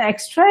can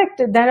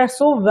extract that are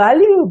so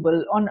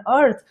valuable on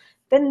Earth,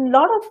 then a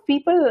lot of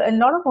people and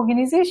a lot of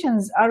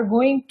organizations are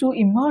going to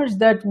emerge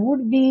that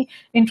would be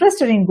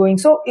interested in going.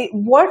 So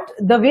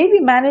the way we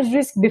managed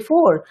risk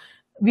before,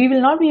 we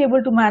will not be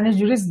able to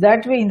manage risk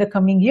that way in the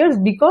coming years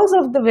because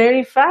of the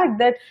very fact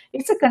that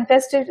it's a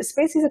contested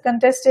space, is a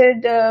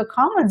contested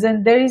commons,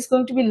 and there is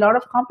going to be a lot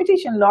of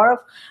competition, a lot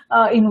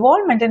of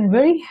involvement, and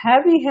very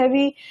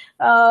heavy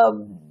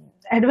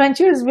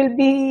adventures will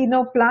be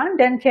planned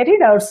and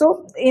carried out.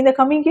 So in the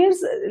coming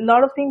years, a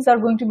lot of things are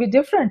going to be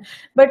different.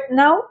 But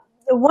now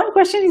one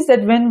question is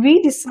that when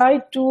we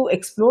decide to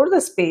explore the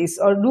space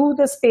or do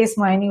the space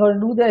mining or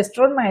do the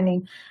asteroid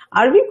mining,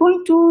 are we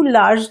going to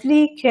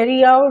largely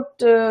carry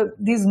out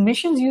these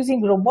missions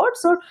using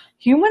robots, or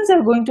humans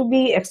are going to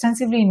be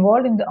extensively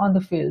involved on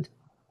the field?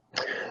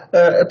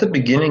 At the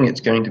beginning,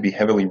 it's going to be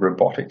heavily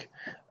robotic,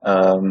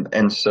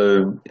 and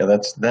so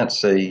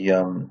that's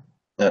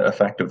a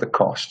fact of the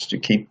cost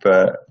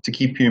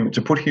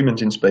to put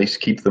humans in space,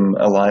 keep them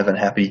alive and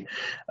happy.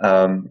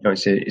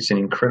 It's an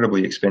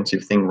incredibly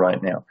expensive thing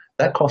right now.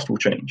 That cost will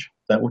change.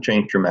 That will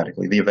change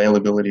dramatically. The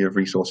availability of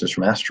resources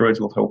from asteroids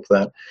will help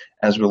that,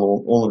 as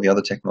will all of the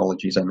other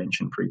technologies I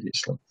mentioned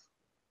previously.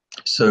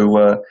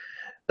 So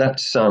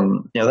that's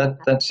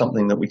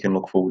something that we can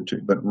look forward to.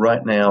 But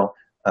right now,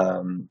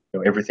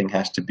 everything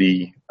has to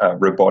be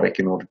robotic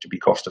in order to be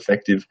cost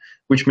effective,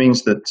 which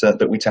means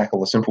that we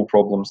tackle the simple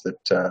problems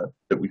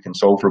that we can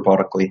solve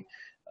robotically,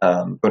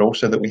 but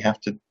also that we have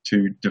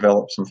to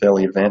develop some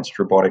fairly advanced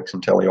robotics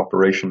and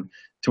teleoperation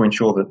to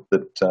ensure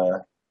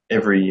that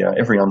every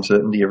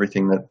uncertainty,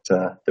 everything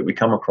that we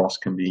come across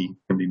can be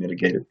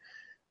mitigated.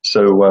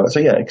 So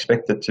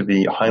expect it to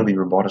be highly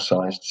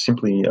roboticized,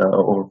 simply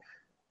or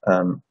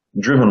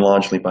driven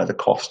largely by the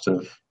cost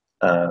of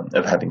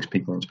having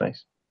people in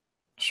space.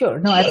 Sure.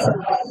 No,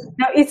 absolutely.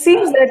 Now, it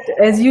seems that,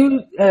 as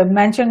you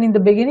mentioned in the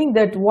beginning,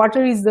 that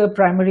water is the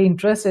primary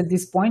interest at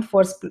this point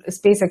for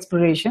space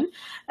exploration,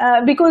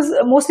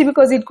 mostly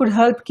because it could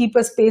help keep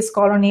a space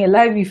colony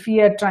alive if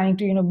we are trying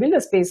to, build a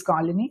space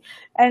colony.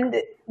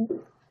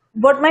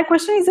 But my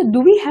question is, do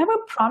we have a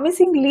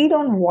promising lead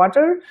on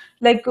water,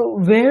 like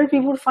where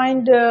we would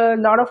find a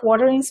lot of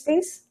water in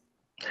space?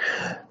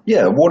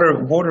 Yeah,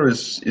 water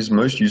is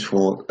most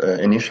useful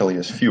initially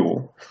as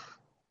fuel.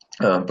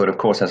 But of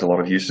course has a lot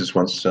of uses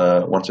once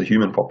a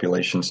human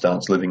population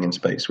starts living in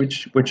space,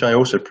 which I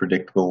also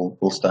predict will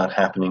start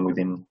happening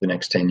within the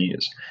next 10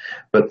 years.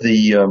 But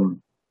the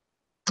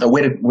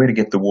where to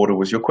get the water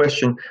was your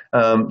question.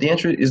 The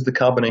answer is the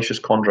carbonaceous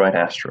chondrite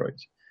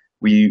asteroids.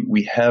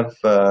 We have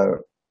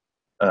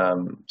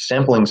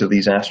samplings of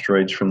these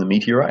asteroids from the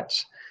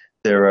meteorites.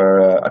 There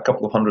are a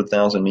couple of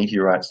 100,000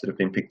 meteorites that have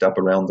been picked up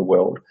around the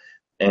world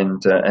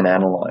and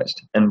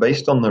analyzed. And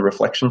based on the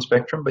reflection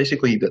spectrum,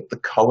 basically the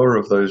color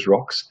of those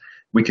rocks,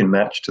 we can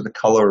match to the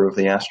color of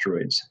the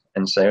asteroids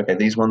and say, okay,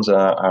 these ones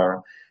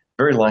are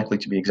very likely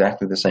to be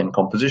exactly the same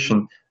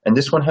composition, and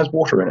this one has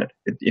water in it.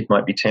 It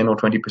might be 10 or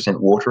 20%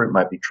 water. It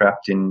might be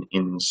trapped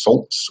in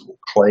salts or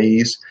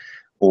clays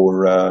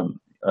or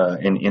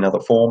in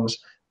other forms,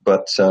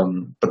 but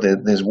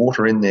there's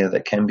water in there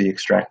that can be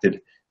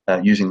extracted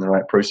using the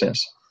right process.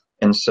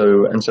 And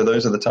so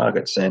those are the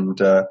targets,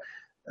 and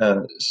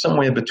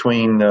somewhere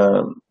between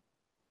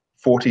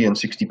 40 and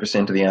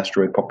 60% of the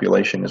asteroid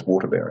population is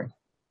water-bearing.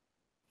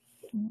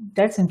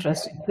 That's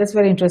interesting. That's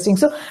very interesting.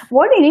 So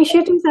what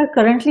initiatives are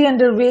currently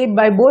underway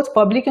by both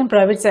public and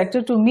private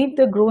sector to meet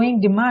the growing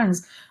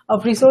demands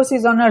of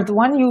resources on Earth?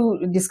 One,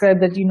 you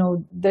described that,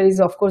 there is,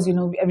 of course,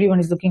 everyone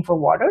is looking for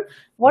water.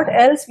 What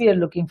else we are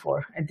looking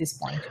for at this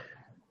point?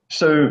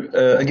 So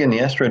again,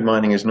 the asteroid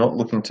mining is not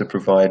looking to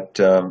provide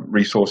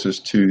resources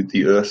to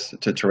the Earth,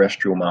 to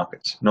terrestrial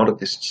markets, not at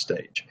this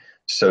stage.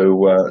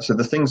 So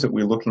the things that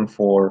we're looking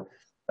for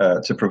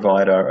to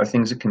provide are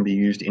things that can be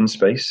used in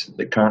space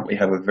that currently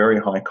have a very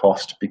high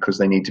cost because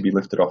they need to be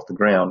lifted off the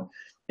ground,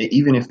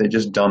 even if they're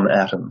just dumb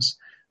atoms.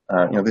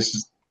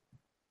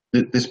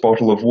 This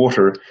bottle of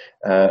water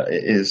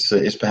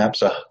is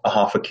perhaps a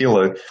half a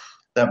kilo.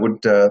 That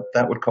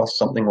would cost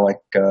something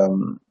like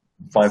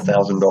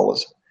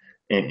 $5,000.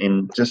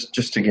 In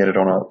just to get it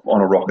on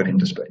a rocket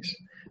into space.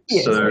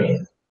 Yes,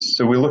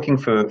 so we're looking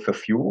for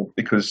fuel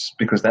because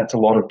that's a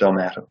lot of dumb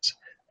atoms,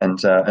 and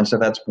so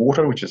that's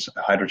water, which is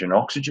hydrogen,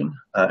 oxygen,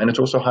 and it's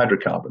also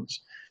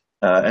hydrocarbons,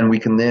 and we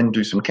can then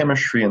do some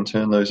chemistry and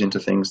turn those into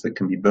things that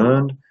can be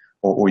burned,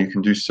 or you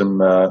can do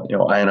some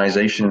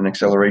ionization and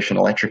acceleration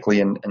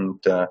electrically and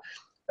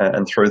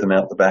throw them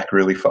out the back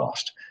really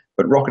fast.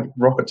 But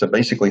rockets are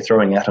basically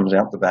throwing atoms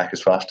out the back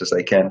as fast as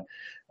they can,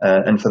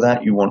 and for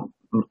that you want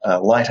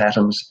light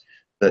atoms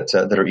that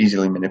are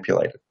easily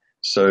manipulated.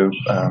 So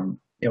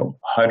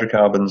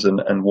hydrocarbons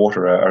and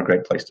water are a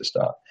great place to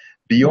start.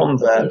 Beyond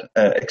that,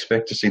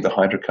 expect to see the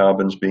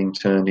hydrocarbons being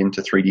turned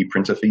into 3D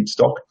printer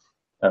feedstock,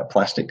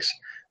 plastics,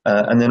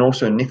 and then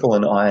also nickel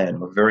and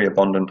iron were very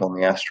abundant on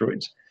the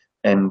asteroids,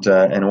 and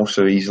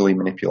also easily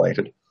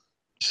manipulated.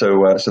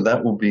 So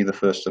that will be the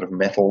first sort of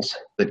metals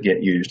that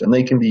get used, and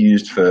they can be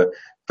used for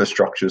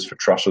structures, for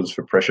trusses,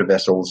 for pressure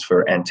vessels,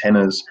 for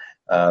antennas,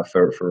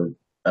 for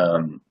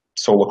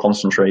solar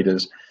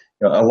concentrators.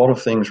 A lot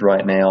of things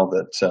right now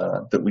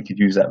that we could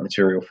use that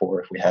material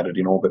for if we had it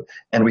in orbit,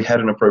 and we had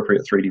an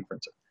appropriate 3D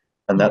printer.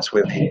 And that's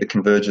where the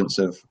convergence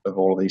of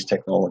all of these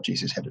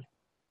technologies is headed.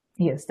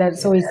 Yes,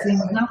 so it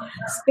seems now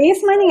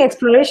space mining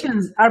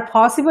explorations are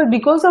possible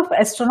because of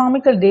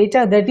astronomical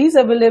data that is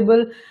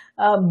available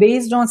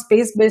based on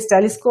space-based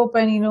telescope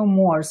and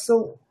more.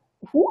 So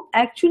who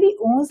actually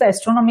owns the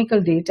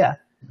astronomical data?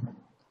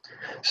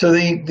 So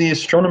the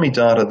astronomy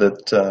data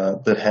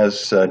that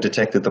has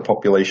detected the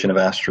population of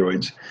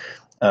asteroids,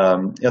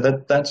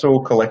 that's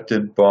all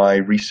collected by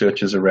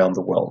researchers around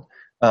the world.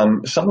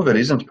 Some of it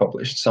isn't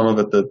published. Some of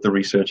it the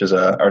researchers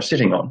are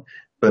sitting on.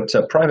 But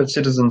private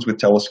citizens with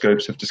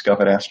telescopes have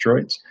discovered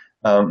asteroids.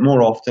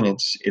 More often,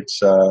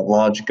 it's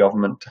large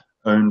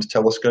government-owned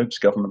telescopes,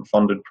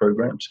 government-funded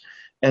programs,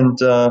 and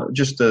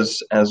just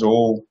as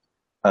all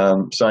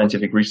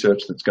scientific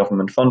research that's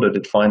government-funded,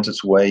 it finds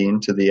its way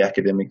into the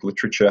academic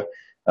literature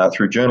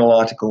through journal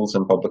articles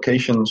and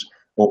publications,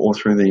 or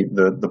through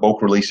the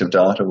bulk release of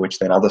data, which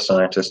then other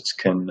scientists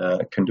can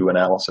do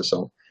analysis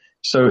of.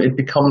 So it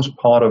becomes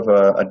part of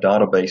a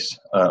database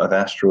of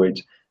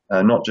asteroids.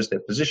 Not just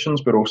their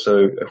positions, but also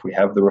if we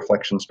have the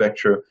reflection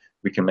spectra,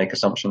 we can make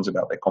assumptions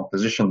about their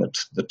composition,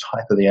 the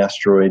type of the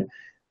asteroid,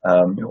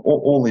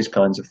 all these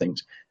kinds of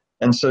things.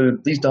 And so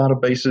these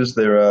databases,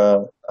 there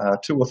are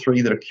 2 or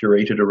 3 that are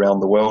curated around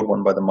the world,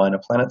 one by the Minor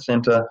Planet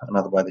Center,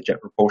 another by the Jet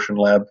Propulsion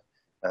Lab,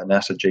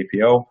 NASA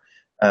JPL,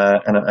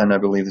 and I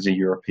believe there's a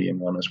European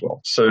one as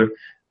well. So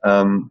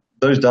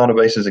those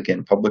databases,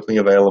 again, publicly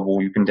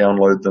available, you can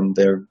download them.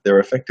 They're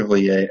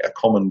effectively a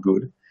common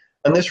good.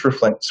 And this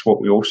reflects what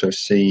we also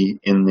see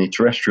in the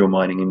terrestrial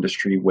mining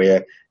industry,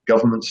 where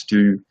governments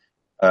do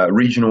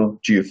regional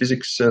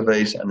geophysics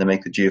surveys and they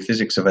make the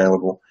geophysics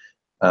available.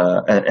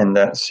 And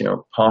that's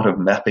part of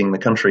mapping the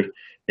country,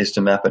 is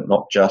to map it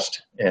not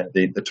just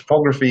the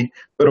topography,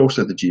 but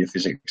also the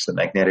geophysics, the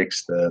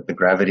magnetics, the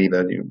gravity.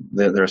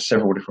 There are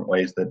several different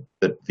ways that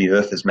the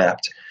Earth is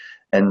mapped.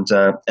 And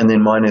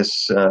then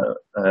miners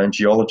and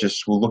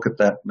geologists will look at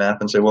that map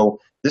and say, well,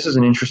 this is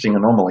an interesting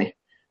anomaly.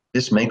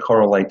 This may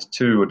correlate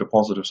to a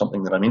deposit of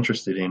something that I'm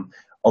interested in.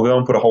 I'll go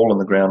and put a hole in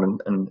the ground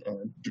and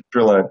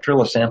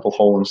drill a sample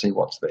hole and see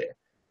what's there.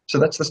 So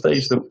that's the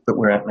stage that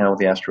we're at now with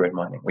the asteroid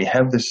mining. We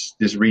have this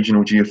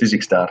regional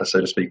geophysics data,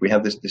 so to speak. We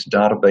have this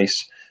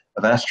database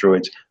of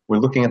asteroids. We're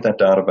looking at that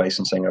database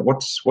and saying,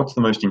 what's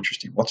the most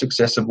interesting? What's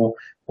accessible?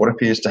 What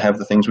appears to have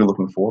the things we're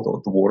looking for,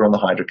 the water and the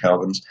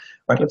hydrocarbons?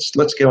 Right,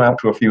 let's go out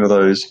to a few of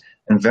those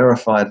and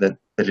verify that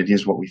it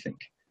is what we think.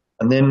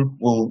 And then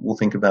we'll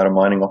think about a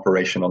mining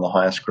operation on the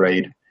highest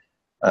grade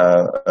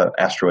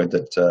asteroid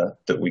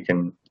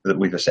that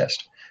we've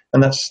assessed,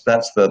 and that's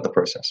the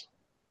process.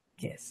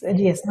 Yes.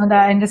 No,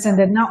 I understand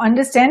that. Now,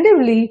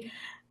 understandably,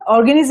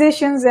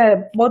 organizations,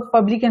 both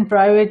public and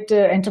private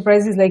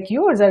enterprises like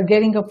yours, are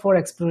getting up for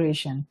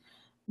exploration.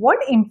 What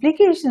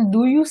implications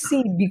do you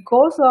see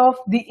because of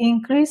the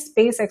increased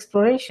space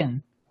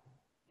exploration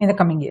in the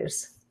coming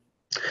years?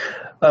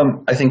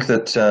 I think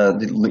that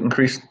the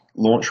increased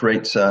launch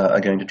rates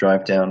are going to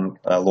drive down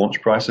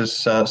launch prices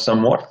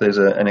somewhat. There's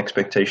an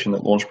expectation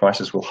that launch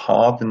prices will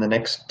halve in the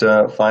next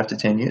 5 to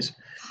 10 years.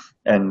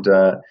 And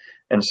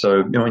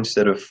so,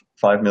 instead of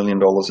 $5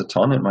 million a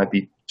ton, it might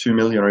be $2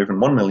 million or even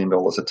 $1 million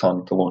a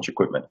ton to launch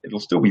equipment. It'll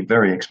still be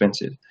very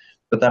expensive,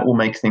 but that will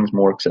make things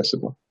more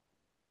accessible,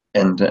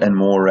 and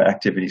more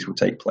activities will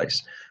take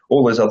place.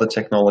 All those other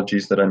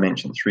technologies that I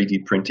mentioned,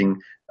 3D printing,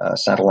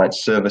 satellite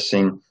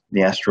servicing,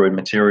 the asteroid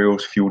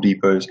materials, fuel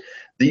depots,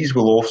 these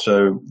will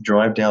also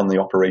drive down the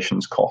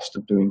operations cost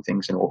of doing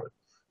things in orbit.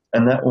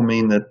 And that will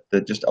mean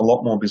that just a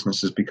lot more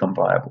businesses become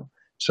viable.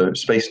 So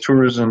space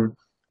tourism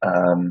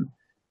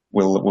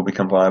will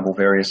become viable,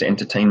 various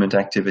entertainment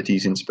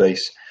activities in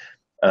space,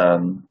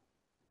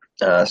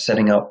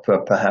 setting up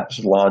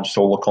perhaps large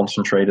solar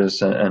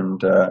concentrators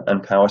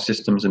and power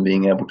systems and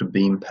being able to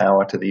beam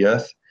power to the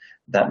Earth.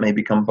 That may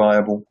become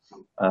viable.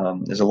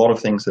 There's a lot of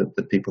things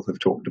that people have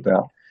talked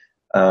about.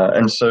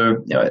 And so,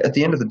 at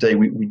the end of the day,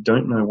 we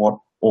don't know what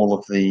all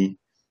of the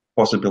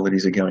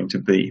possibilities are going to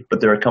be.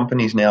 But there are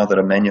companies now that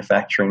are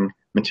manufacturing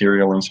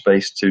material in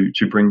space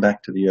to bring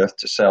back to the Earth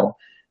to sell.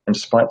 And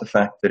despite the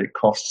fact that it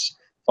costs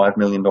 $5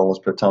 million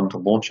per ton to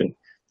launch it,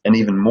 and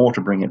even more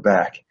to bring it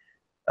back,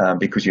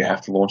 because you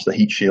have to launch the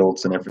heat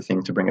shields and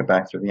everything to bring it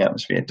back through the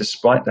atmosphere,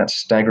 despite that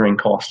staggering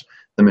cost,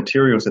 the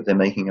materials that they're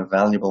making are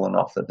valuable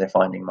enough that they're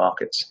finding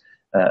markets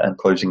and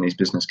closing these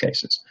business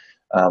cases.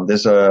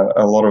 There's a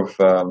lot of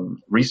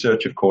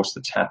research, of course,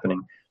 that's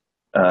happening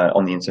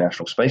on the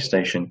International Space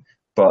Station,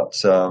 but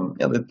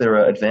there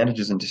are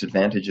advantages and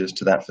disadvantages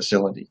to that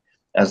facility.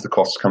 As the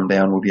costs come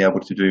down, we'll be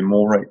able to do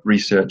more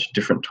research,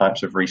 different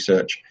types of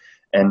research,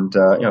 and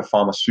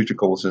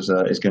pharmaceuticals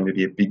is going to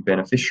be a big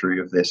beneficiary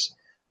of this,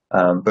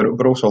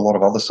 but also a lot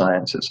of other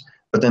sciences.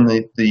 But then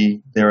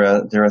there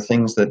are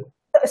things that.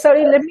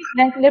 Sorry,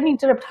 let me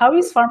interrupt. How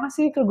is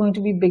pharmaceutical going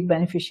to be a big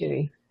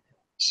beneficiary?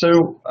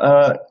 So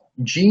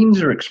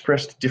genes are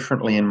expressed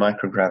differently in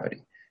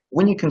microgravity.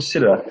 When you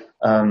consider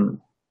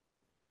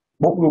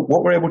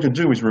what we're able to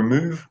do is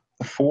remove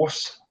the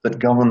force that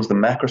governs the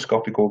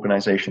macroscopic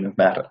organization of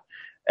matter.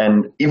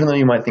 And even though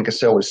you might think a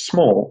cell is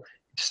small,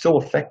 it's still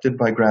affected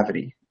by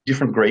gravity.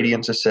 Different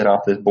gradients are set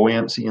up, there's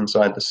buoyancy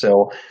inside the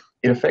cell.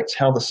 It affects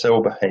how the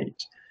cell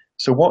behaves.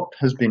 So what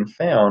has been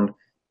found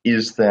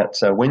is that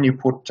when you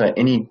put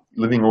any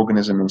living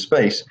organism in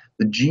space,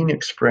 the gene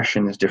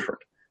expression is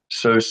different.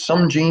 So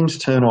some genes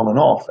turn on and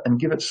off and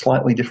give it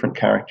slightly different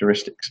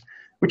characteristics,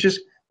 which is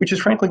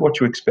frankly what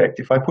you expect.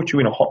 If I put you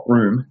in a hot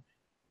room,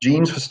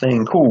 genes for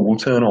staying cool will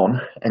turn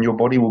on and your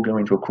body will go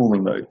into a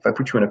cooling mode. If I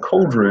put you in a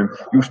cold room,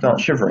 you'll start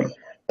shivering.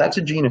 That's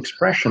a gene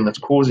expression that's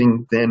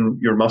causing then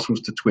your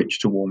muscles to twitch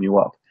to warm you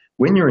up.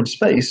 When you're in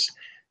space,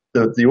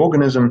 the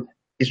organism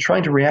is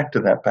trying to react to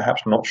that,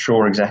 perhaps not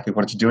sure exactly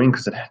what it's doing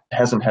because it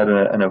hasn't had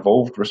an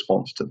evolved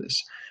response to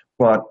this.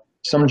 But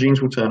some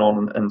genes will turn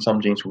on and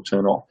some genes will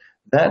turn off.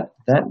 That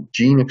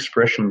gene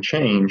expression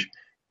change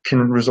can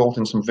result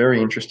in some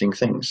very interesting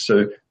things.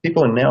 So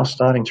people are now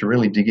starting to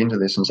really dig into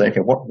this and say,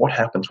 okay, what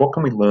happens? What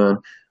can we learn?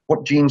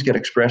 What genes get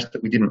expressed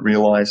that we didn't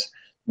realize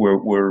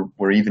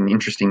were even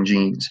interesting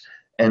genes?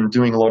 And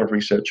doing a lot of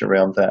research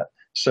around that.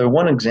 So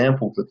one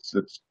example that's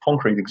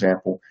concrete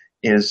example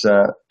is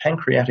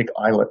pancreatic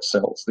islet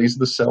cells. These are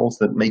the cells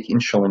that make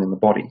insulin in the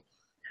body.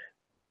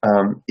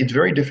 It's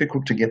very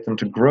difficult to get them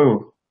to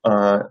grow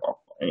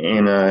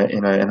in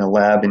a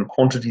lab in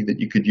quantity that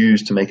you could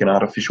use to make an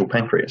artificial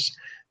pancreas.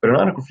 But an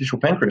artificial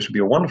pancreas would be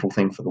a wonderful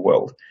thing for the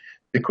world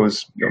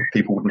because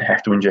people wouldn't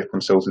have to inject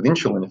themselves with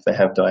insulin if they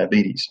have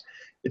diabetes.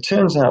 It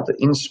turns out that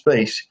in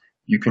space,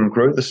 you can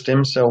grow the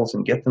stem cells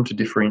and get them to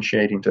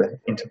differentiate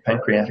into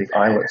pancreatic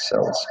islet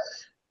cells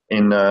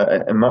in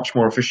and much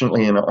more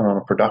efficiently on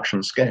a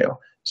production scale.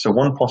 So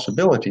one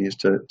possibility is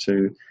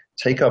to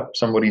take up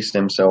somebody's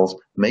stem cells,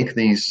 make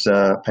these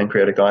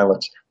pancreatic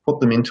islets, put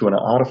them into an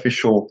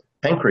artificial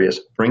pancreas,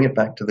 bring it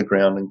back to the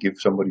ground and give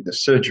somebody the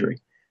surgery.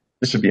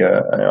 This would be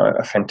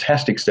a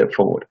fantastic step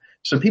forward.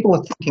 So people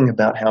are thinking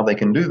about how they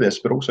can do this,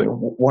 but also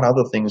what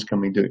other things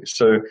can we do?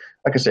 So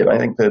like I said, I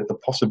think that the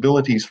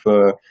possibilities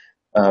for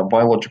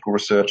biological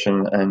research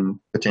and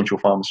potential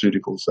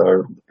pharmaceuticals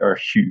are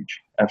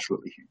huge,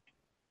 absolutely huge.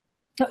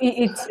 No,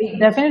 it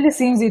definitely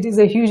seems it is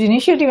a huge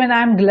initiative, and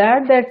I'm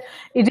glad that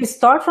it is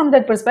thought from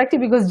that perspective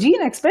because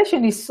gene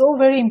expression is so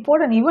very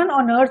important, even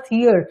on Earth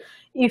here.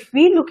 If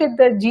we look at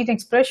the gene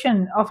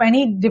expression of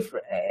any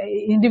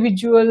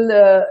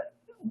individual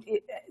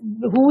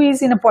who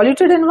is in a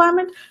polluted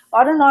environment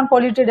or a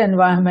non-polluted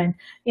environment,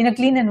 in a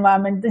clean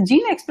environment, the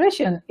gene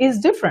expression is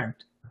different.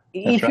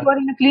 If you are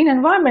in a clean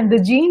environment,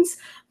 the genes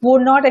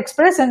would not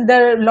express and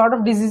a lot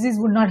of diseases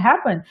would not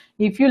happen.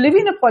 If you live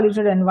in a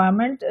polluted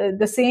environment,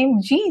 the same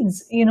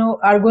genes,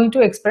 are going to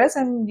express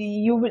and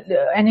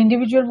an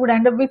individual would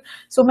end up with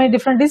so many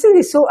different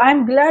diseases. So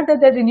I'm glad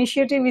that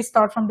initiative is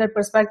thought from that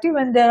perspective,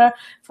 and there are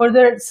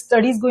further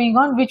studies going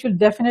on which will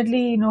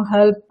definitely,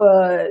 help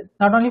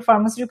not only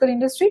pharmaceutical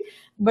industry,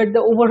 but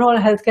the overall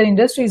healthcare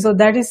industry. So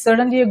that is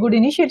certainly a good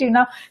initiative.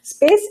 Now,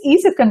 space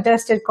is a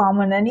contested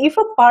common, and if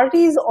a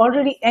party is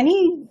already,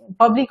 any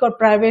public or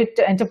private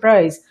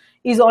enterprise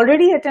is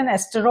already at an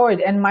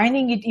asteroid and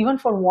mining it even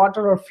for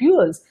water or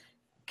fuels,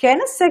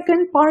 can a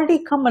second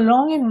party come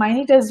along and mine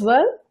it as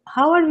well?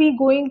 How are we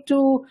going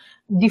to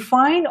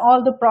define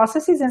all the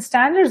processes and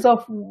standards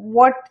of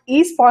what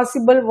is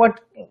possible,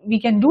 what we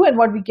can do and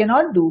what we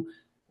cannot do?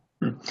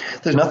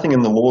 There's nothing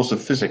in the laws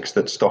of physics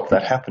that stop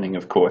that happening,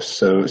 of course.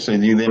 So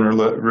you then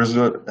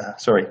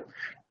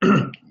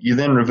you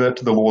then revert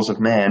to the laws of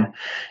man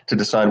to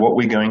decide what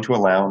we're going to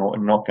allow and what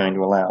we're not going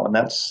to allow. And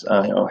that's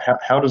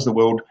how does the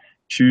world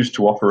choose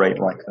to operate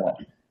like that?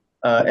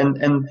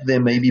 And there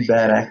may be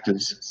bad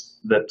actors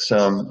that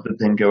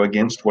then go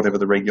against whatever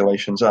the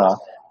regulations are.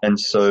 And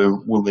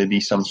so will there be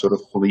some sort of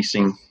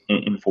policing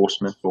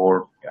enforcement,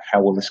 or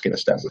how will this get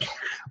established?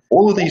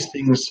 All of these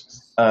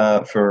things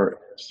for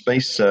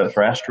space,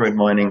 for asteroid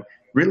mining,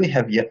 really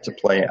have yet to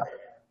play out.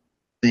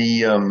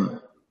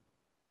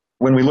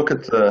 When we look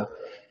at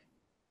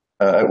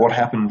what's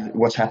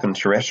happened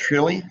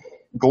terrestrially,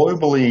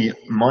 globally,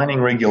 mining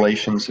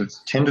regulations have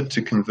tended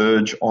to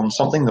converge on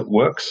something that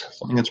works,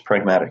 something that's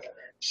pragmatic,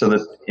 so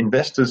that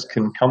investors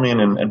can come in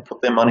and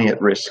put their money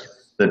at risk.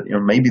 That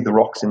maybe the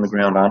rocks in the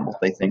ground aren't what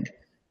they think.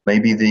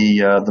 Maybe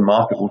the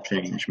market will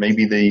change.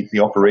 Maybe the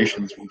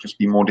operations will just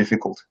be more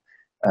difficult,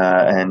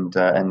 and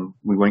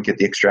we won't get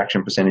the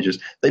extraction percentages.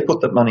 They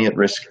put that money at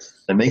risk.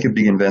 They make a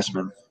big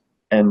investment.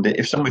 And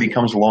if somebody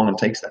comes along and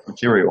takes that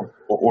material,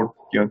 or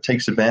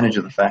takes advantage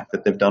of the fact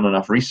that they've done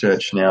enough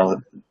research now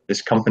that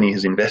this company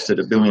has invested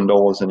 $1 billion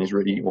and is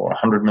ready, or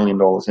 $100 million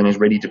and is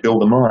ready to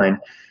build a mine,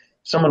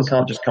 someone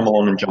can't just come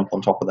along and jump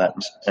on top of that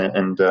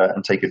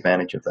and take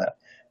advantage of that.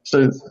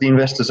 So the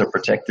investors are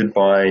protected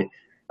by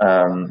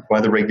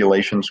the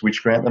regulations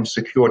which grant them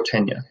secure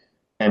tenure,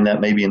 and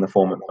that may be in the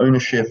form of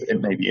ownership, it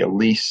may be a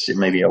lease, it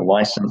may be a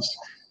license.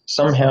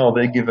 Somehow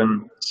they're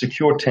given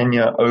secure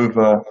tenure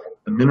over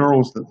the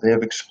minerals that they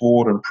have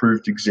explored and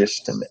proved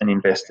exist and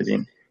invested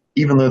in.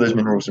 even though those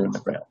minerals are in the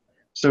ground.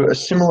 So a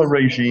similar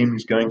regime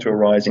is going to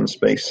arise in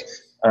space,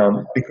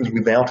 because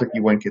without it,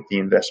 you won't get the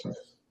investment.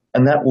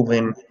 And that will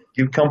then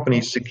give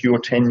companies secure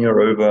tenure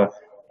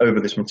over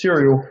this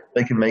material.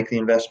 They can make the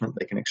investment,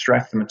 they can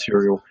extract the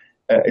material.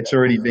 It's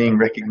already being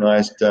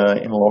recognized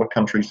in a lot of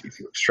countries. If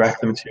you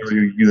extract the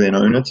material, you then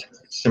own it.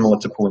 It's similar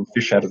to pulling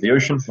fish out of the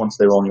ocean. Once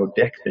they're on your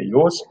deck, they're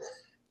yours.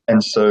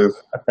 And so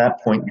at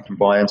that point, you can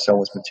buy and sell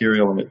this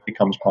material, and it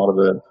becomes part of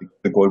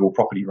the global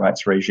property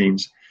rights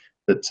regimes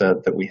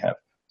that we have.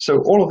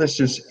 So all of this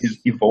is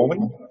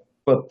evolving,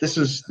 but this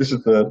is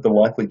the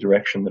likely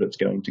direction that it's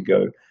going to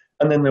go.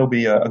 And then there'll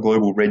be a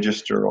global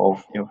register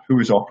of who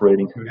is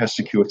operating, who has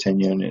secure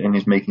tenure, and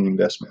is making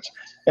investments.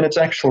 And it's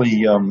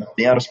actually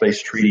the Outer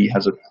Space Treaty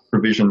has a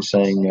provision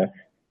saying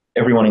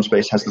everyone in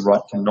space has the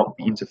right to not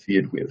be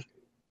interfered with.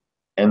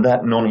 And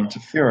that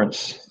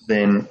non-interference,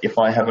 then, if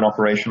I have an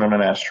operation on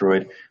an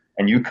asteroid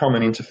and you come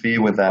and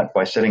interfere with that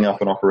by setting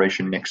up an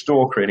operation next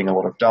door, creating a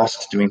lot of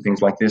dust, doing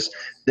things like this,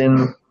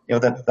 then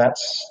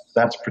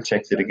that's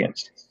protected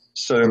against.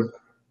 So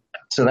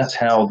that's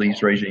how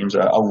these regimes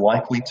are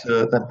likely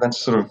to, that's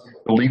sort of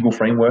the legal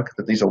framework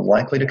that these are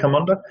likely to come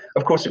under.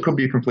 Of course, it could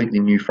be a completely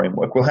new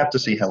framework. We'll have to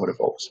see how it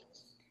evolves.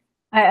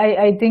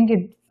 I think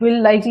it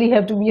will likely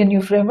have to be a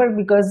new framework,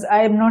 because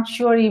I am not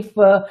sure if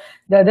the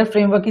other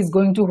framework is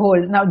going to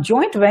hold. Now,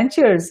 joint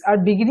ventures are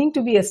beginning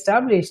to be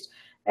established,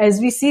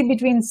 as we see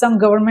between some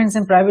governments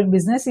and private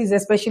businesses,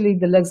 especially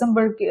the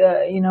Luxembourg,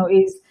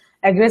 is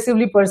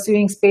aggressively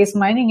pursuing space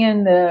mining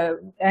and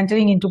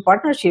entering into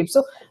partnerships.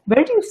 So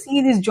where do you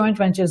see these joint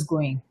ventures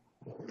going?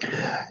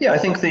 Yeah, I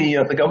think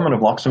the government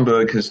of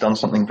Luxembourg has done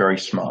something very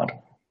smart.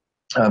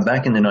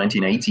 Back in the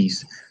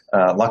 1980s,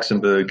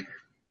 Luxembourg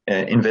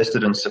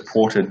invested and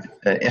supported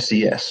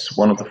SES,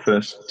 one of the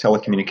first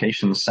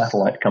telecommunications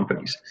satellite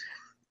companies.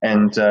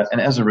 And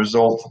as a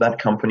result, that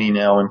company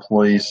now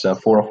employs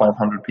 400 or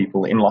 500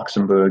 people in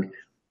Luxembourg.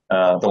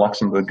 The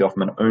Luxembourg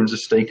government owns a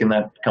stake in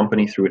that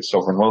company through its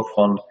sovereign wealth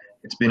fund.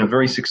 It's been a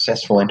very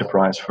successful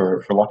enterprise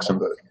for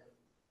Luxembourg.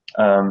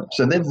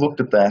 So they've looked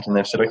at that and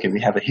they've said, okay,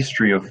 we have a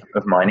history of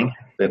mining.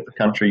 The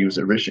country was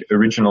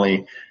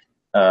originally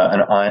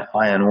an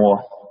iron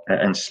ore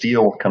and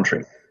steel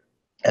country.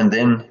 And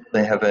then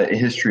they have a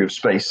history of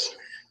space.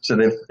 So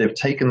they've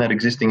taken that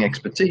existing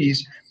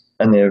expertise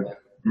and they're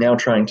now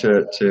trying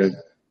to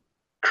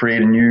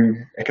create a new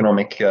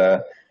economic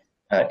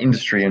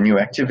industry, a new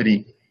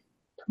activity.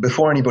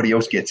 Before anybody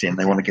else gets in,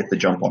 they want to get the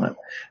jump on it.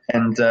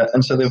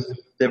 And so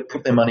they've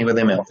put their money where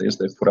their mouth is.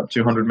 They've put up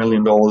 $200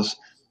 million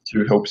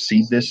to help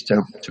seed this,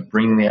 to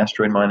bring the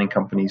asteroid mining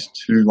companies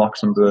to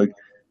Luxembourg.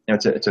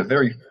 It's a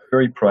very,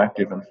 very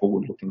proactive and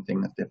forward-looking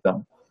thing that they've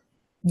done.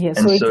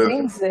 Yes, so it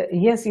seems,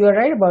 yes, you are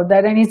right about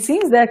that. And it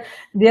seems that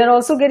they are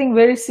also getting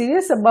very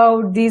serious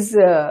about these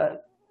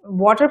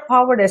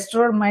water-powered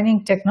asteroid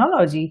mining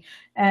technology.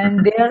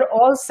 And they are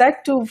all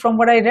set to, from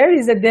what I read,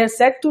 is that they're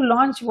set to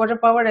launch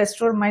water-powered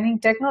asteroid mining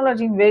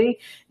technology in very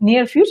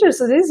near future.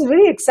 So this is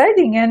very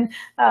exciting. And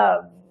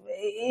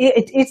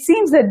it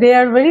seems that they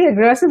are very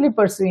aggressively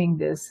pursuing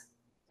this.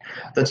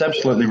 That's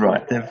absolutely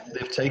right.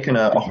 They've taken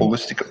a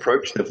holistic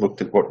approach. They've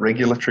looked at what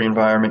regulatory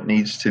environment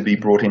needs to be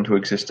brought into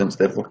existence.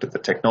 They've looked at the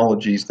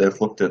technologies. They've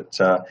looked at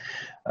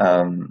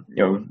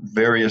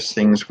various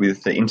things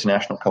with the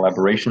international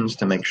collaborations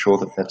to make sure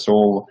that that's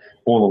all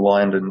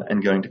aligned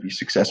and going to be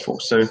successful.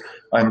 So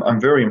I'm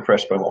very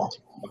impressed by what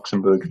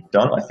Luxembourg have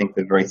done. I think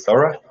they're very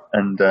thorough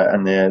and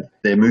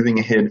they're moving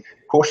ahead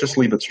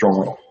cautiously but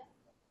strongly.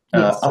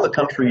 Yes. Other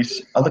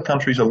countries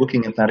are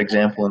looking at that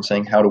example and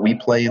saying, how do we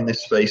play in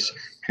this space?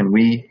 Can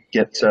we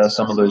get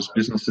some of those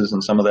businesses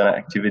and some of that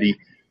activity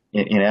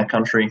in our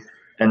country?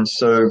 And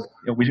so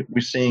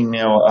we're seeing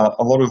now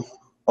a lot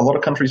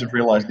of countries have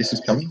realized this is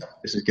coming.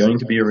 This is going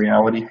to be a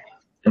reality.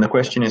 And the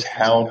question is,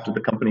 how do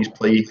the companies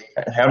play?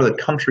 How do the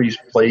countries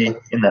play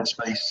in that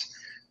space?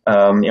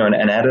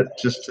 And add it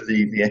just to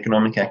the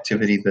economic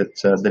activity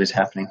that is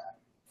happening.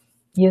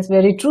 Yes,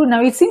 very true.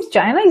 Now, it seems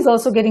China is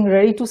also getting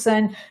ready to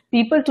send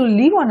people to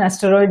live on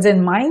asteroids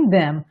and mine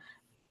them.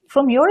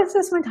 From your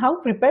assessment, how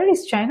prepared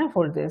is China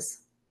for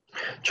this?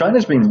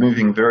 China's been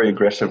moving very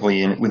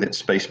aggressively with its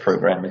space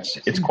program.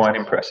 It's quite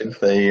impressive.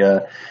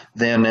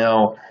 They're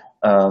now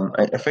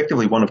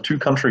effectively one of two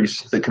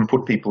countries that can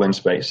put people in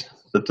space.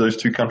 That those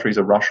two countries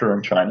are Russia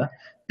and China.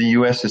 The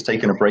US has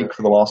taken a break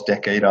for the last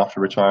decade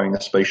after retiring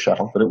the space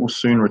shuttle, but it will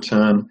soon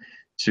return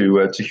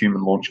to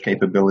human launch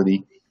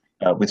capability.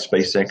 With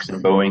SpaceX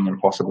and Boeing and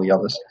possibly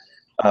others.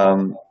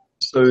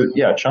 So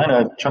yeah,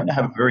 China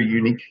have a very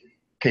unique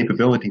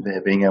capability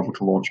there, being able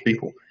to launch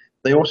people.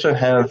 They also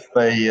have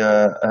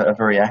a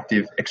very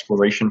active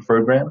exploration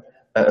program,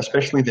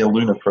 especially their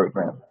lunar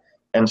program.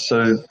 And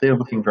so they're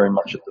looking very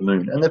much at the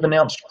moon. And they've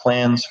announced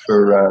plans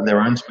for their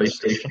own space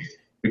station,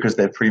 because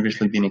they've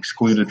previously been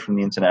excluded from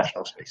the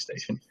International Space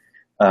Station.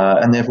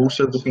 And they're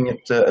also looking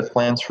at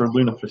plans for a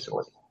lunar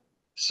facility.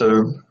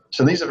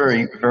 So these are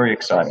very, very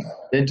exciting.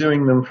 They're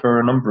doing them for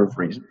a number of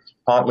reasons.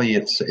 Partly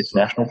it's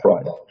national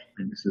pride.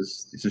 And this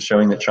is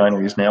showing that China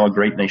is now a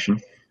great nation,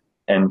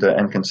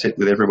 and can sit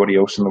with everybody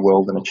else in the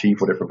world and achieve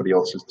what everybody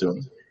else is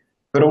doing.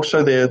 But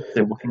also they're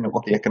looking at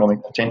what the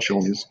economic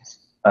potential is,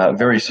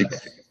 very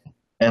significant,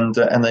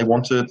 and they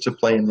want to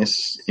play in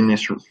this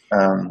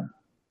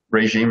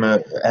regime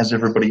as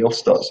everybody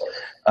else does.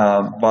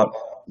 But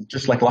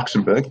just like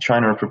Luxembourg,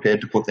 China are prepared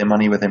to put their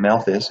money where their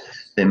mouth is.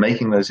 They're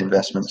making those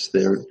investments.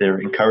 They're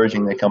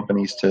encouraging their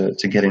companies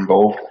to get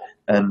involved,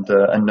 and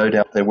no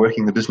doubt they're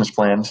working the business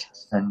plans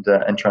and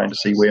trying to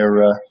see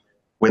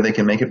where they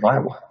can make it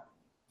viable.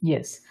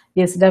 Yes,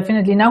 yes,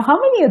 definitely. Now, how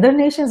many other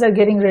nations are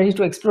getting ready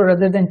to explore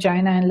other than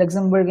China and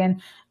Luxembourg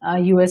and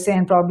USA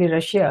and probably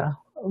Russia?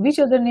 Which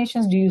other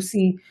nations do you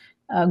see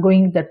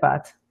going that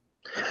path?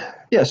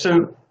 Yeah,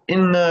 so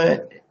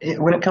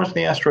when it comes to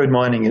the asteroid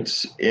mining,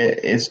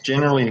 it's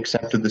generally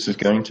accepted this is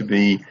going to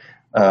be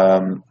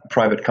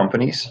private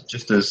companies,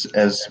 just as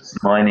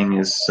mining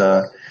is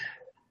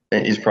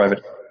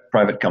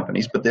private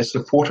companies, but they're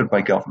supported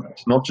by government.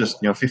 Not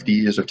just 50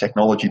 years of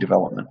technology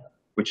development,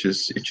 which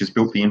has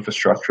built the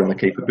infrastructure and the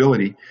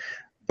capability,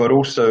 but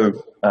also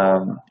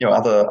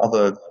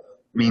other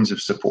means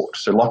of support.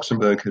 So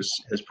Luxembourg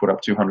has put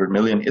up 200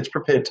 million. It's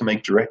prepared to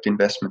make direct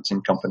investments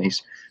in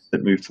companies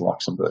that move to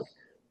Luxembourg.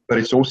 But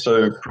it's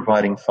also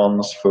providing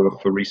funds for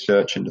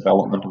research and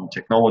development and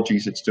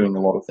technologies. It's doing a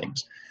lot of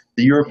things.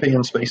 The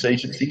European Space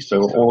Agency,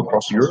 so all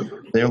across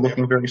Europe, they're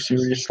looking very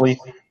seriously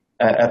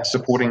at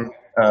supporting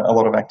a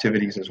lot of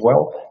activities as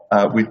well.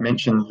 We've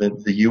mentioned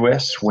the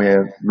US,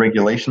 where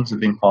regulations have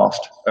been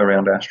passed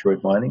around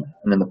asteroid mining,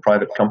 and then the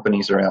private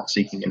companies are out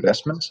seeking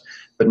investments.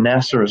 But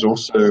NASA is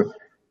also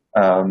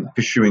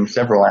pursuing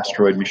several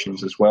asteroid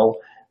missions as well,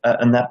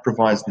 and that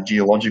provides the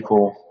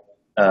geological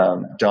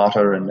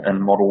data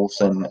and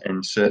models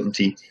and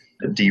certainty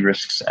that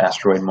de-risks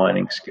asteroid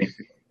mining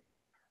significantly.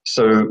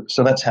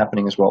 So that's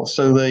happening as well.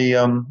 So the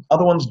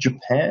other one's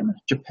Japan.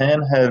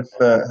 Japan have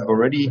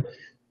already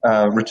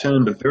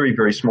returned a very,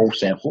 very small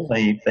sample.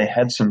 They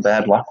had some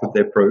bad luck with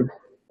their probe.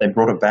 They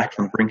brought it back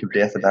from the brink of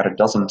death about a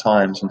dozen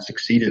times and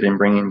succeeded in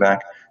bringing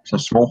back some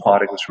small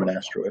particles from an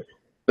asteroid.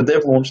 But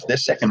they've launched their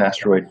second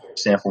asteroid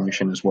sample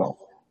mission as well.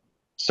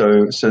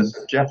 So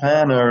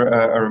Japan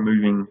are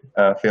moving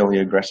fairly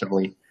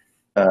aggressively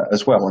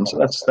as well, and so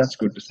that's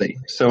good to see.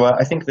 So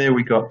I think there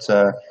we got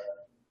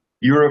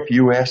Europe,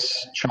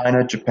 US,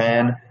 China,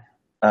 Japan,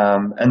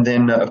 and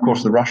then of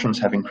course the Russians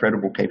have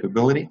incredible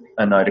capability,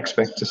 and I'd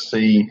expect to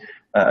see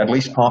at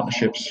least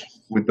partnerships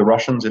with the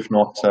Russians, if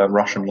not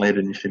Russian-led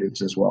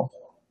initiatives as well.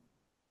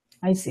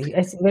 I see.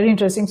 Very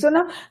interesting. So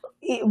now,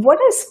 what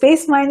are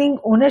space mining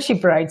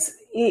ownership rights?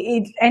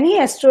 Any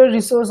asteroid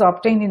resource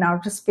obtained in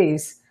outer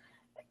space,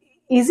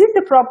 is it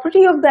the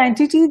property of the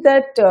entity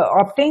that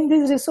obtained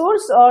this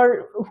resource,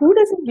 or who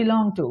does it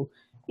belong to?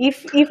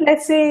 If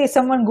let's say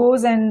someone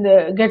goes and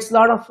gets a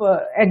lot of,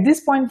 at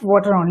this point,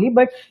 water only,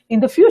 but in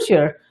the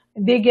future,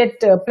 they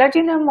get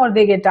platinum, or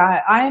they get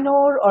iron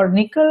ore or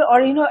nickel,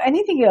 or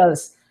anything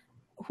else,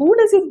 who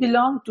does it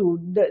belong to?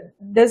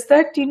 Does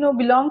that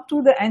belong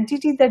to the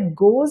entity that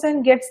goes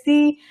and gets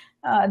the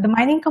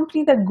mining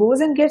company that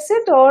goes and gets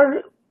it,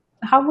 or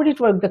how would it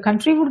work? The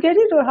country would get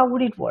it, or how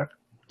would it work?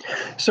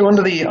 So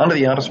under the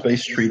Outer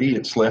Space Treaty,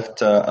 it's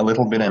left a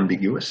little bit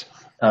ambiguous.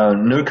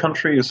 No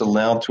country is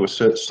allowed to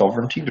assert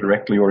sovereignty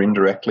directly or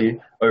indirectly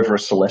over a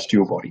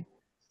celestial body,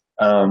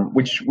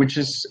 which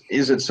is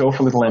itself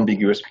a little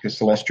ambiguous because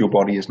celestial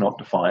body is not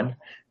defined.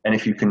 And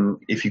if you can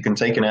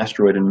take an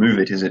asteroid and move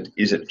it, is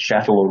it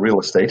chattel or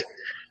real estate?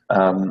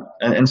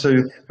 And so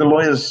the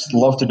lawyers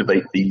love to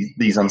debate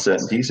these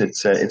uncertainties.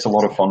 It's a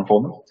lot of fun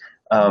for them.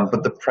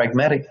 But the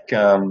pragmatic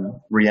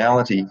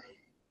reality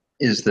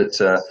is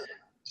that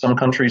some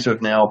countries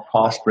have now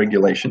passed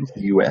regulations,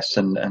 the US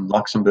and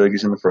Luxembourg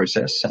is in the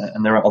process,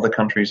 and there are other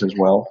countries as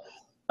well,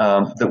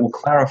 that will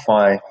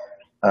clarify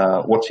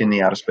what's in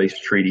the Outer Space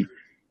Treaty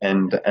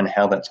and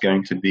how that's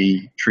going to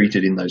be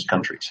treated in those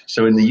countries.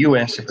 So in the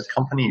US, if a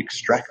company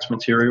extracts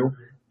material,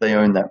 they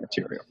own that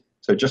material.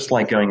 So just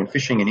like going and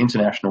fishing in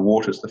international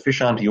waters, the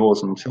fish aren't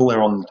yours until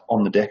they're on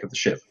the deck of the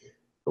ship.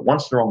 But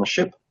once they're on the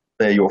ship,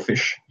 they're your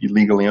fish. You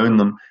legally own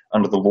them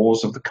under the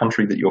laws of the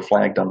country that you're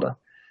flagged under.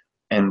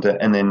 And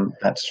then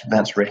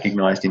that's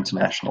recognized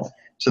internationally.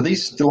 So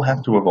these still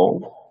have to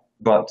evolve,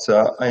 but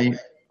I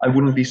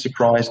wouldn't be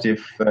surprised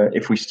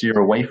if we steer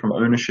away from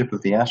ownership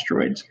of the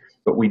asteroids,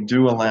 but we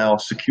do allow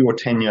secure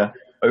tenure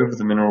over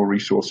the mineral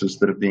resources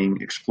that are being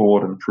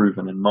explored and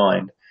proven and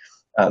mined.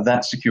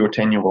 That secure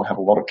tenure will have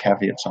a lot of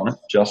caveats on it,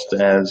 just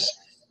as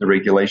the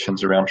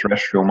regulations around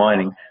terrestrial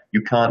mining.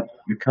 You can't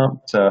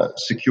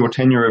secure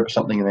tenure over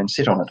something and then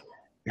sit on it.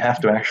 You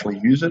have to actually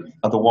use it,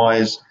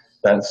 otherwise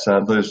that's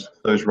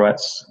those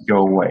rights go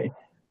away.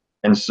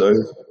 And so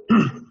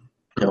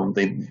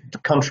the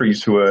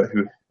countries who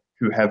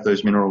have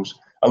those minerals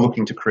are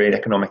looking to create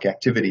economic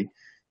activity.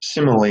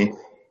 Similarly,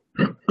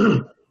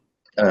 the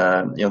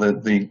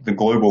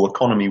global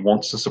economy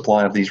wants a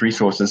supply of these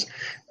resources.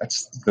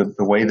 That's the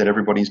way that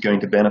everybody's going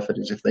to benefit,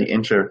 is if they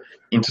enter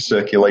into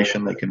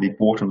circulation. They can be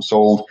bought and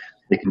sold.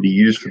 They can be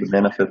used for the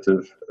benefit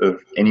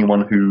of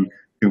anyone who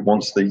who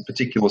wants the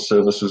particular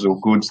services or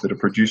goods that are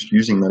produced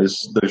using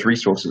those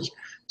resources.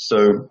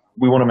 So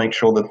we want to make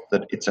sure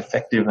that it's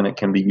effective and it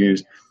can be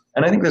used.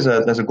 And I think there's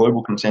a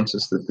global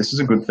consensus that this is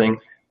a good thing.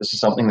 This is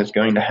something that's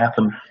going to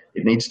happen.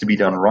 It needs to be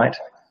done right.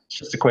 It's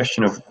just a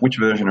question of which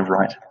version of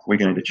right we're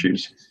going to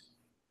choose.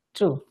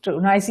 True, true.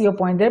 Now I see your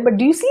point there. But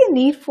do you see a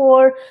need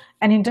for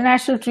an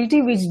international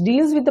treaty which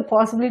deals with the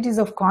possibilities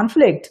of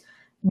conflict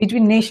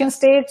between nation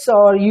states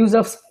or use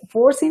of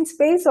force in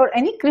space or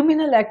any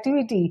criminal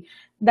activity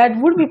that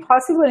would be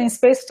possible in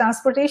space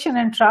transportation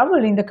and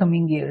travel in the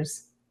coming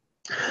years?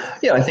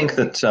 Yeah, I think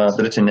that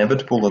it's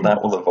inevitable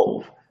that will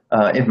evolve.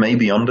 It may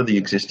be under the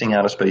existing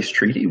outer space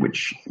treaty,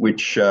 which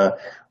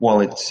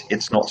while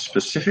it's not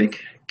specific,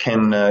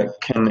 can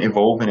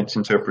evolve in its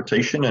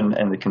interpretation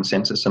and the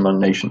consensus among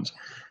nations,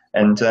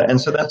 and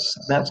so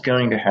that's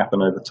going to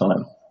happen over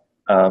time.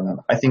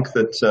 I think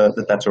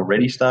that that's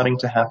already starting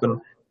to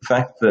happen. The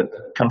fact that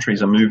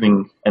countries are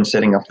moving and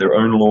setting up their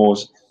own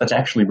laws, that's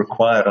actually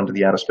required under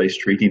the outer space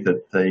treaty,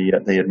 that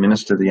they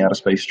administer the outer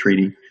space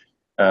treaty.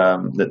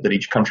 That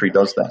each country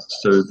does that.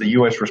 So the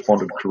US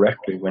responded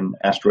correctly when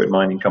asteroid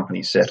mining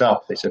companies set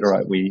up. They said, all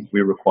right,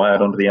 we're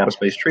required under the Outer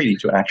Space Treaty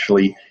to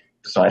actually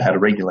decide how to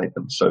regulate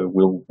them. So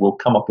we'll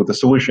come up with a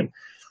solution.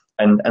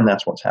 And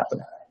that's what's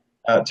happening.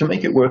 To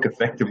make it work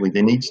effectively,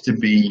 there needs to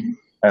be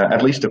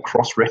at least a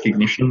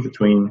cross-recognition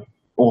between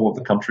all of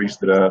the countries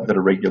that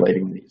are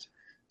regulating these,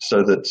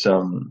 so that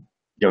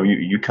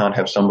you can't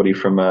have somebody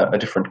from a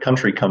different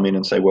country come in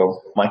and say,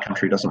 well, my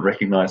country doesn't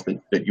recognize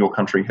that your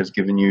country has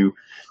given you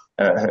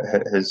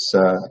has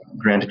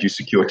granted you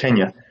secure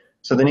tenure.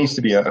 So there needs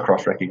to be a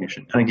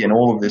cross-recognition. And again,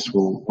 all of this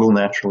will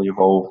naturally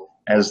evolve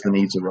as the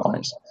needs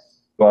arise.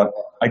 But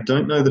I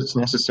don't know that it's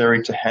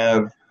necessary to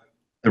have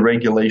the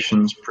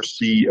regulations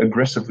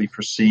aggressively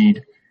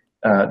precede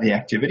the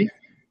activity.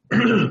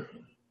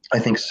 I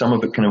think some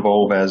of it can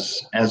evolve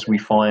as we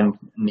find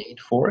need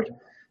for it.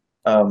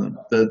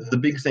 The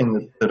big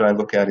thing that I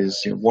look at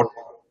is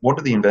what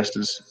do the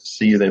investors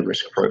see their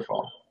risk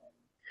profile?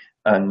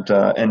 And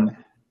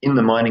in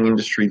the mining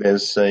industry,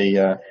 there's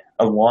a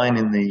line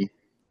in the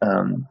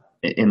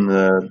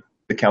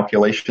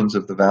calculations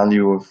of the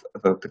value of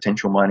a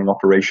potential mining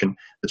operation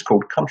that's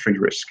called country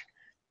risk,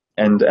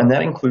 and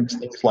that includes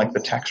things like the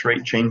tax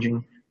rate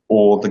changing,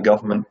 or the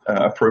government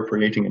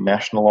appropriating and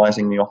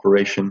nationalizing the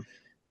operation,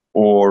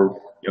 or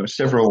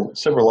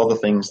several other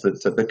things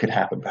that could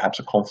happen. Perhaps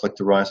a conflict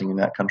arising in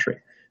that country,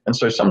 and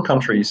so some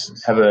countries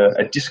have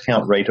a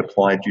discount rate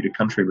applied due to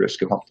country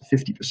risk of up to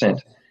 50%.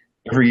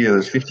 Every year,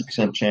 there's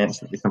 50% chance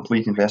that the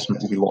complete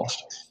investment will be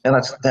lost. And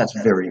that's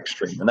very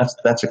extreme. And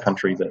that's a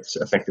country that's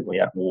effectively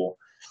at war.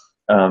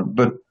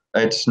 But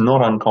it's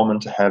not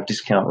uncommon to have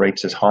discount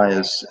rates as high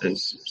as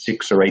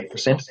 6 or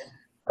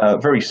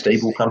 8%. Very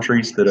stable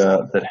countries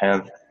that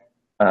have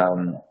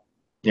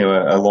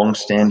a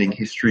long-standing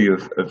history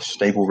of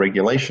stable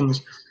regulations,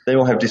 they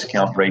all have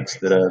discount rates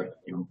that are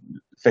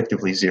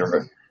effectively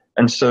zero.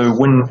 And so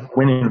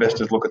when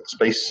investors look at the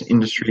space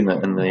industry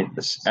and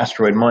the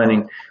asteroid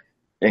mining,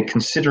 and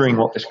considering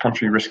what this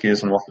country risk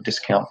is and what the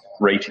discount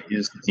rate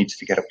is that needs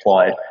to get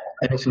applied,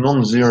 and it's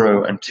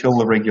non-zero until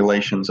the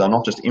regulations are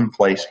not just in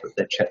place, but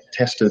they're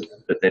tested,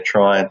 that they're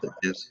tried, that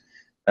there's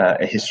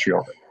a history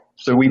of it.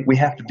 So we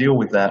have to deal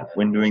with that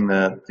when doing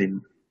the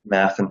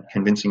math and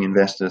convincing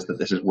investors that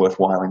this is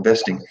worthwhile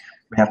investing.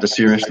 We have to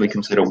seriously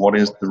consider what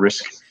is the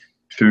risk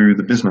to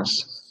the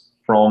business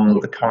from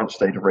the current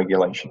state of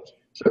regulations.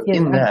 So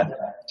in that,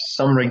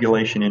 some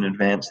regulation in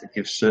advance that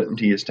gives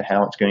certainty as to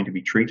how it's going to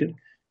be treated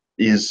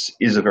is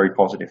a very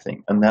positive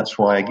thing. And that's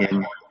why,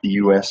 again, the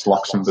US,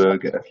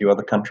 Luxembourg, a few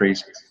other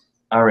countries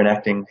are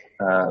enacting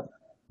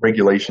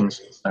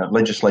regulations,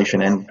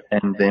 legislation,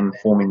 and then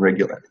forming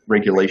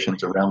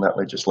regulations around that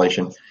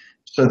legislation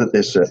so that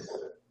there's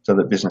so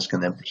that business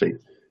can then proceed.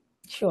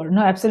 Sure.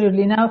 No,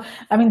 absolutely. Now,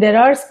 I mean, there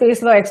are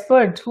space law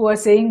experts who are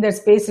saying that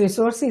space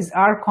resources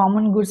are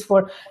common goods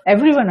for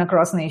everyone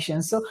across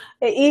nations. So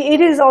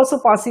it is also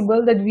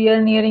possible that we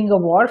are nearing a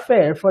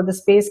warfare for the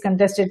space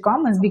contested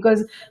commons,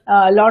 because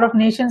a lot of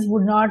nations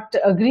would not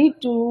agree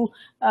to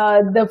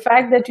the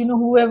fact that,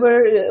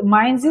 whoever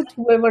mines it,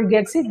 whoever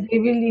gets it, they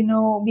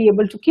will, be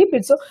able to keep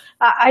it. So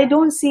I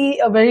don't see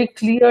a very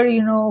clear,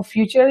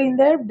 future in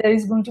there. There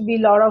is going to be a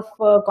lot of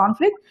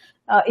conflict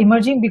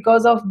emerging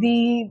because of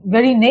the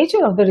very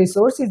nature of the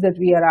resources that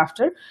we are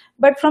after.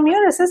 But from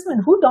your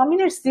assessment, who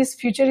dominates this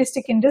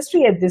futuristic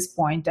industry at this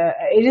point?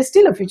 It is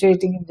still a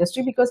futuristic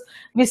industry because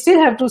we still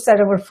have to set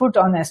our foot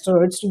on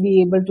asteroids to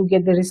be able to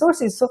get the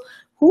resources. So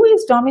who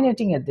is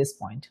dominating at this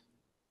point?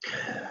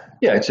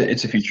 Yeah,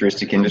 it's a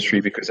futuristic industry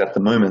because at the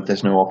moment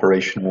there's no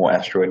operational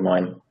asteroid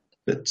mine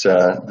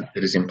that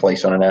is in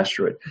place on an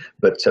asteroid.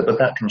 But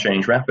that can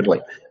change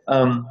rapidly.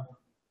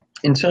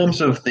 In terms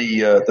of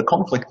the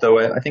conflict, though,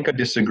 I think I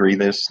disagree.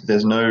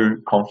 There's no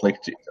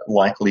conflict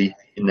likely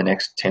in the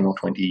next 10 or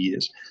 20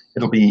 years.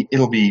 It'll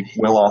be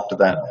well after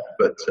that,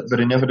 but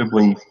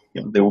inevitably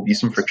there will be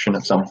some friction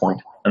at some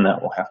point, and that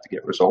will have to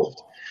get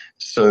resolved.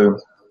 So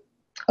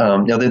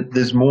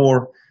there's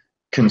more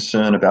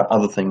concern about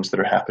other things that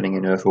are happening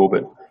in Earth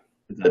orbit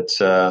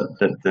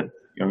that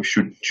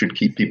should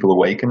keep people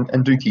awake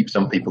and do keep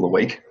some people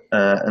awake.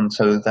 And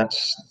so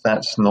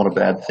that's not a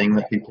bad thing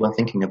that people are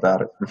thinking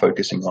about it and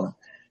focusing on it.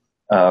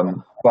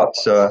 But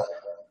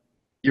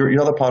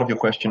your other part of your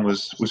question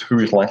was who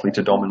is likely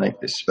to dominate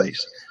this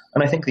space,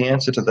 and I think the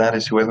answer to that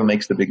is whoever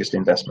makes the biggest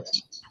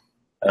investments.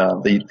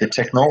 The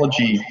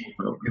technology,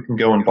 you can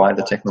go and buy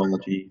the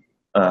technology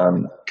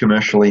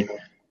commercially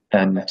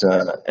and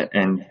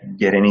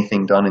get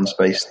anything done in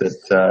space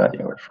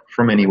that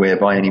from anywhere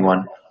by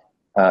anyone.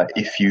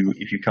 If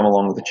you come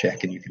along with a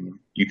check and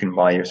you can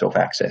buy yourself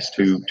access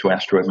to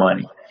asteroid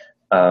mining.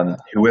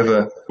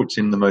 Whoever puts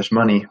in the most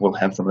money will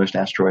have the most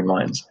asteroid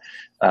mines.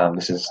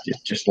 This is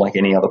just like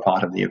any other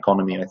part of the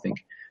economy, I think.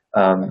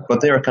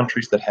 But there are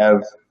countries that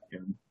have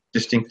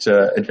distinct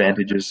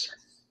advantages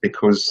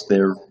because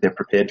they're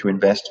prepared to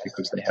invest,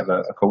 because they have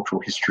a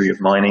cultural history of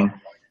mining.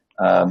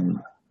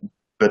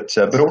 But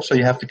also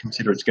you have to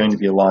consider it's going to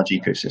be a large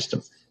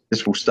ecosystem.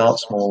 This will start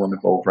small and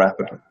evolve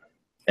rapidly.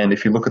 And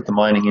if you look at the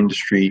mining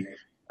industry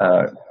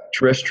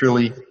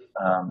terrestrially,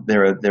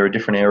 there are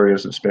different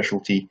areas of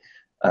specialty.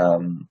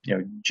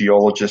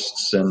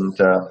 Geologists and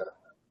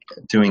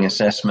doing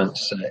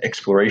assessments,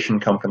 exploration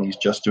companies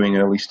just doing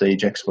early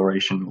stage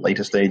exploration,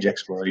 later stage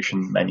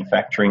exploration,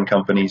 manufacturing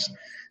companies,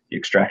 the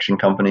extraction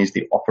companies,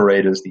 the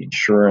operators, the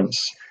insurance,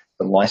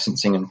 the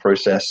licensing and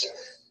process.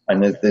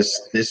 And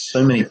there's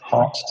so many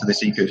parts to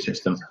this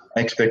ecosystem. I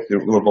expect that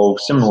it will evolve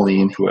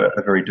similarly into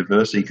a very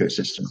diverse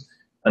ecosystem.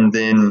 And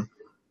then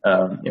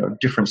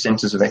different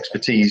centers of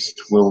expertise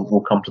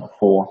will come to the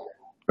fore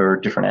for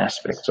different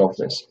aspects of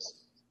this.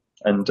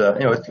 And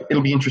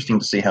it'll be interesting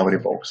to see how it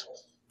evolves.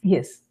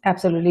 Yes,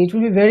 absolutely. It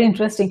will be very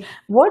interesting.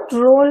 What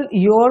role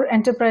your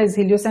enterprise,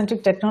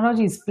 Heliocentric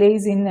Technologies,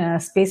 plays in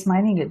space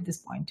mining at this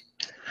point?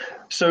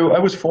 So I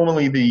was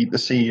formerly the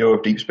CEO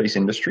of Deep Space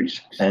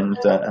Industries, and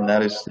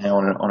that is now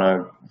on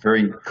a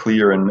very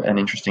clear and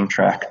interesting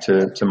track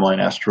to mine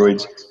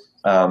asteroids.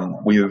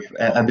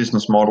 Our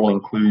business model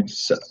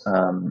includes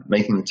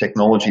making the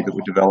technology that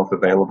we develop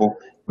available.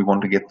 We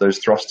want to get those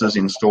thrusters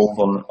installed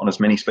on as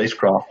many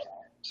spacecraft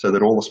so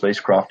that all the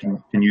spacecraft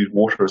can use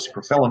water as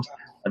propellant,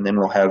 and then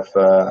we'll have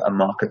a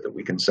market that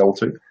we can sell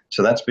to.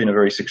 So that's been a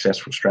very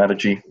successful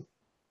strategy,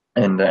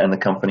 and the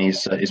company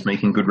is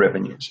making good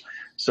revenues.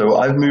 So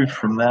I've moved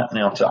from that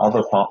now to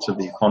other parts of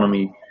the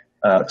economy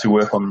to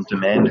work on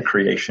demand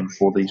creation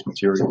for these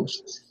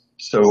materials.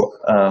 So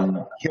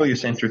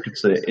Heliocentric,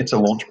 it's a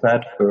launch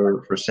pad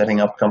for setting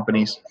up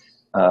companies.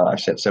 I've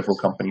set several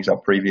companies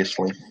up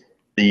previously.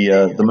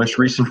 The most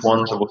recent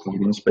ones are looking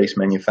at in-space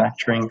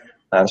manufacturing,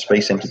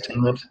 space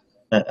entertainment,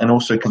 and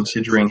also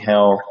considering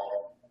how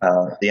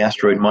the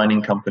asteroid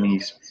mining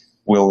companies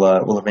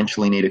will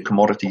eventually need a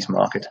commodities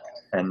market,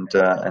 and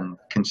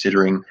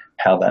considering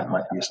how that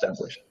might be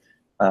established.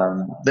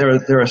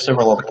 There are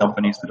several other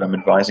companies that I'm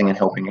advising and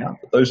helping out,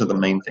 but those are the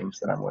main things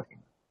that I'm working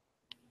on.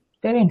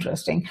 Very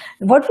interesting.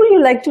 What would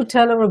you like to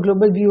tell our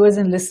global viewers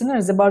and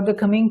listeners about the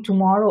coming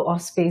tomorrow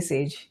of space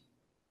age?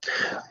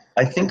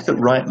 I think that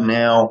right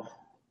now,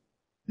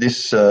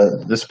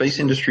 the space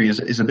industry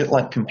is a bit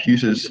like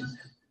computers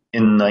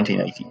in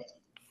 1980.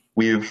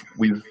 We've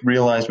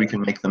realized we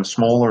can make them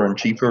smaller and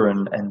cheaper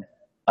and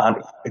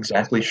aren't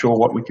exactly sure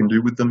what we can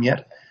do with them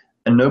yet.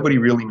 And nobody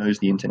really knows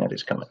the internet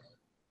is coming.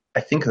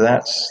 I think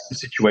that's the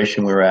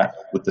situation we're at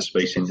with the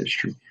space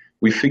industry.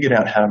 We figured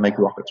out how to make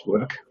rockets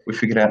work. We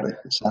figured out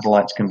that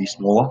satellites can be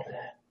smaller.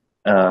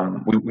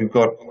 We've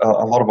got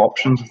a lot of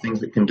options of things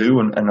that can do,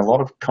 and a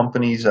lot of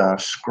companies are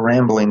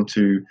scrambling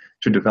to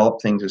develop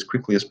things as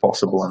quickly as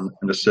possible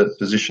and assert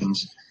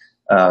positions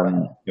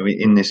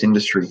in this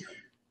industry.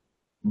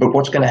 But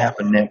what's going to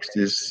happen next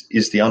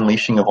is the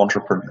unleashing of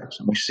entrepreneurs,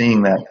 and we're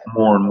seeing that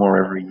more and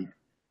more every year.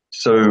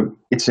 So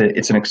it's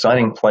an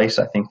exciting place.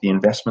 I think the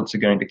investments are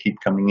going to keep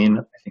coming in.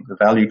 I think the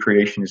value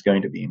creation is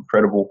going to be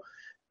incredible,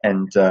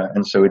 and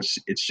so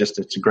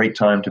it's a great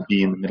time to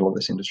be in the middle of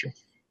this industry.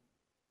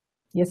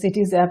 Yes, it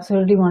is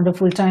absolutely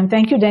wonderful time.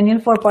 Thank you, Daniel,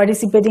 for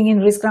participating in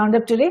Risk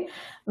Roundup today.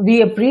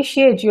 We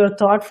appreciate your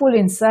thoughtful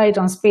insight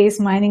on space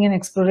mining and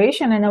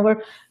exploration, and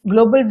our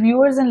global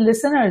viewers and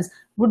listeners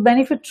would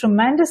benefit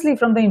tremendously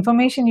from the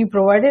information you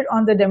provided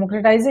on the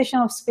democratization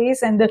of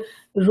space and the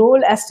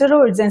role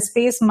asteroids and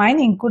space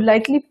mining could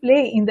likely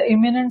play in the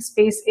imminent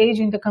space age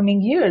in the coming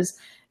years.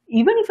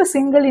 Even if a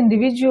single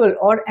individual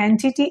or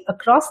entity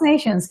across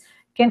nations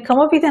can come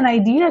up with an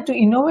idea to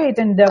innovate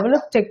and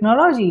develop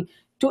technology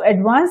to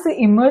advance the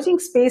emerging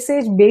space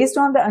age based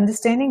on the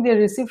understanding they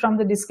received from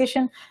the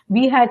discussion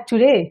we had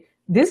today,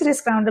 this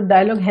Risk Roundup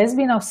dialogue has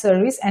been of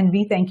service, and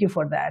we thank you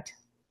for that.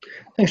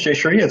 Thanks,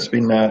 Jayshree. It's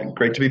been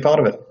great to be part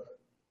of it.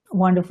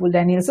 Wonderful,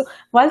 Daniel. So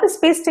while the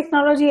space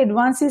technology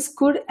advances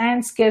could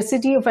end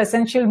scarcity of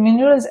essential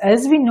minerals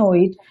as we know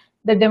it,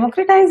 the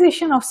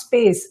democratization of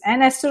space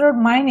and asteroid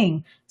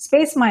mining,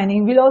 space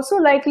mining, will also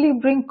likely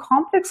bring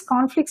complex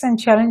conflicts and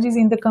challenges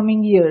in the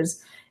coming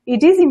years.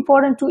 It is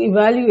important to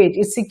evaluate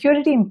its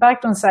security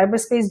impact on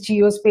cyberspace,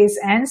 geospace,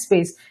 and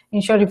space,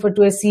 in short referred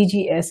to as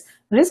CGS,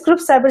 Risk Group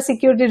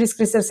Cybersecurity Risk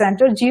Research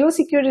Center,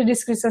 Geosecurity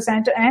Risk Research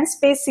Center, and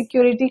Space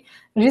Security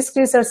Risk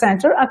Research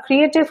Center are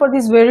created for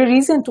this very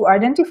reason, to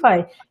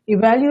identify,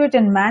 evaluate,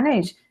 and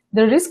manage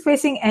the risk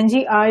facing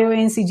NGIO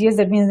and CGS,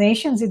 that means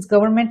nations, its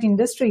government,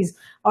 industries,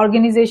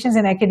 organizations,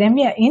 and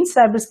academia in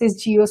cyberspace,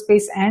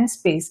 geospace, and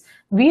space.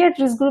 We at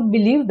Risk Group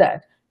believe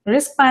that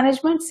risk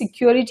management,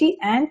 security,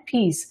 and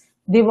peace,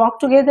 they walk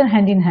together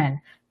hand in hand.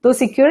 Though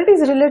security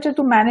is related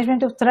to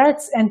management of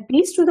threats and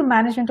peace to the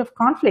management of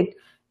conflict,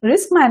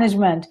 risk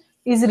management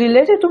is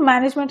related to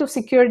management of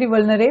security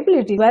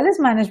vulnerability as well as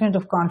management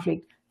of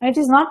conflict. And it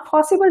is not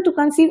possible to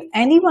conceive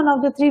any one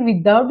of the three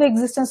without the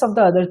existence of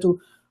the other two.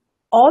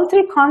 All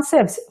three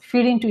concepts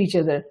feed into each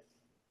other.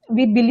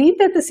 We believe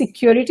that the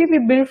security we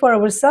build for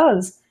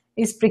ourselves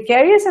is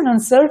precarious and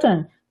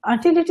uncertain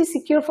until it is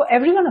secure for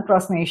everyone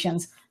across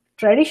nations.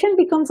 Tradition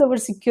becomes our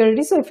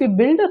security. So if we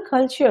build a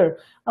culture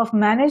of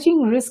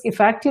managing risk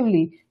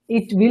effectively,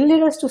 it will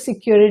lead us to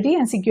security,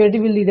 and security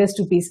will lead us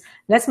to peace.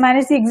 Let's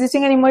manage the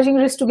existing and emerging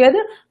risks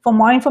together. For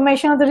more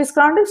information on the Risk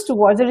Roundups, to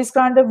watch the Risk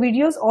Roundup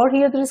videos or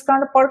hear the Risk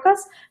Roundup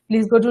podcast,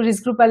 please go to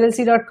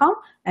riskgroupllc.com,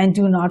 and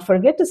do not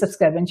forget to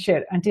subscribe and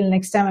share. Until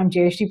next time, I'm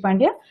Jayashree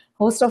Pandya,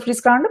 host of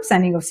Risk Roundup,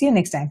 signing off. See you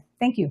next time.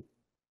 Thank you.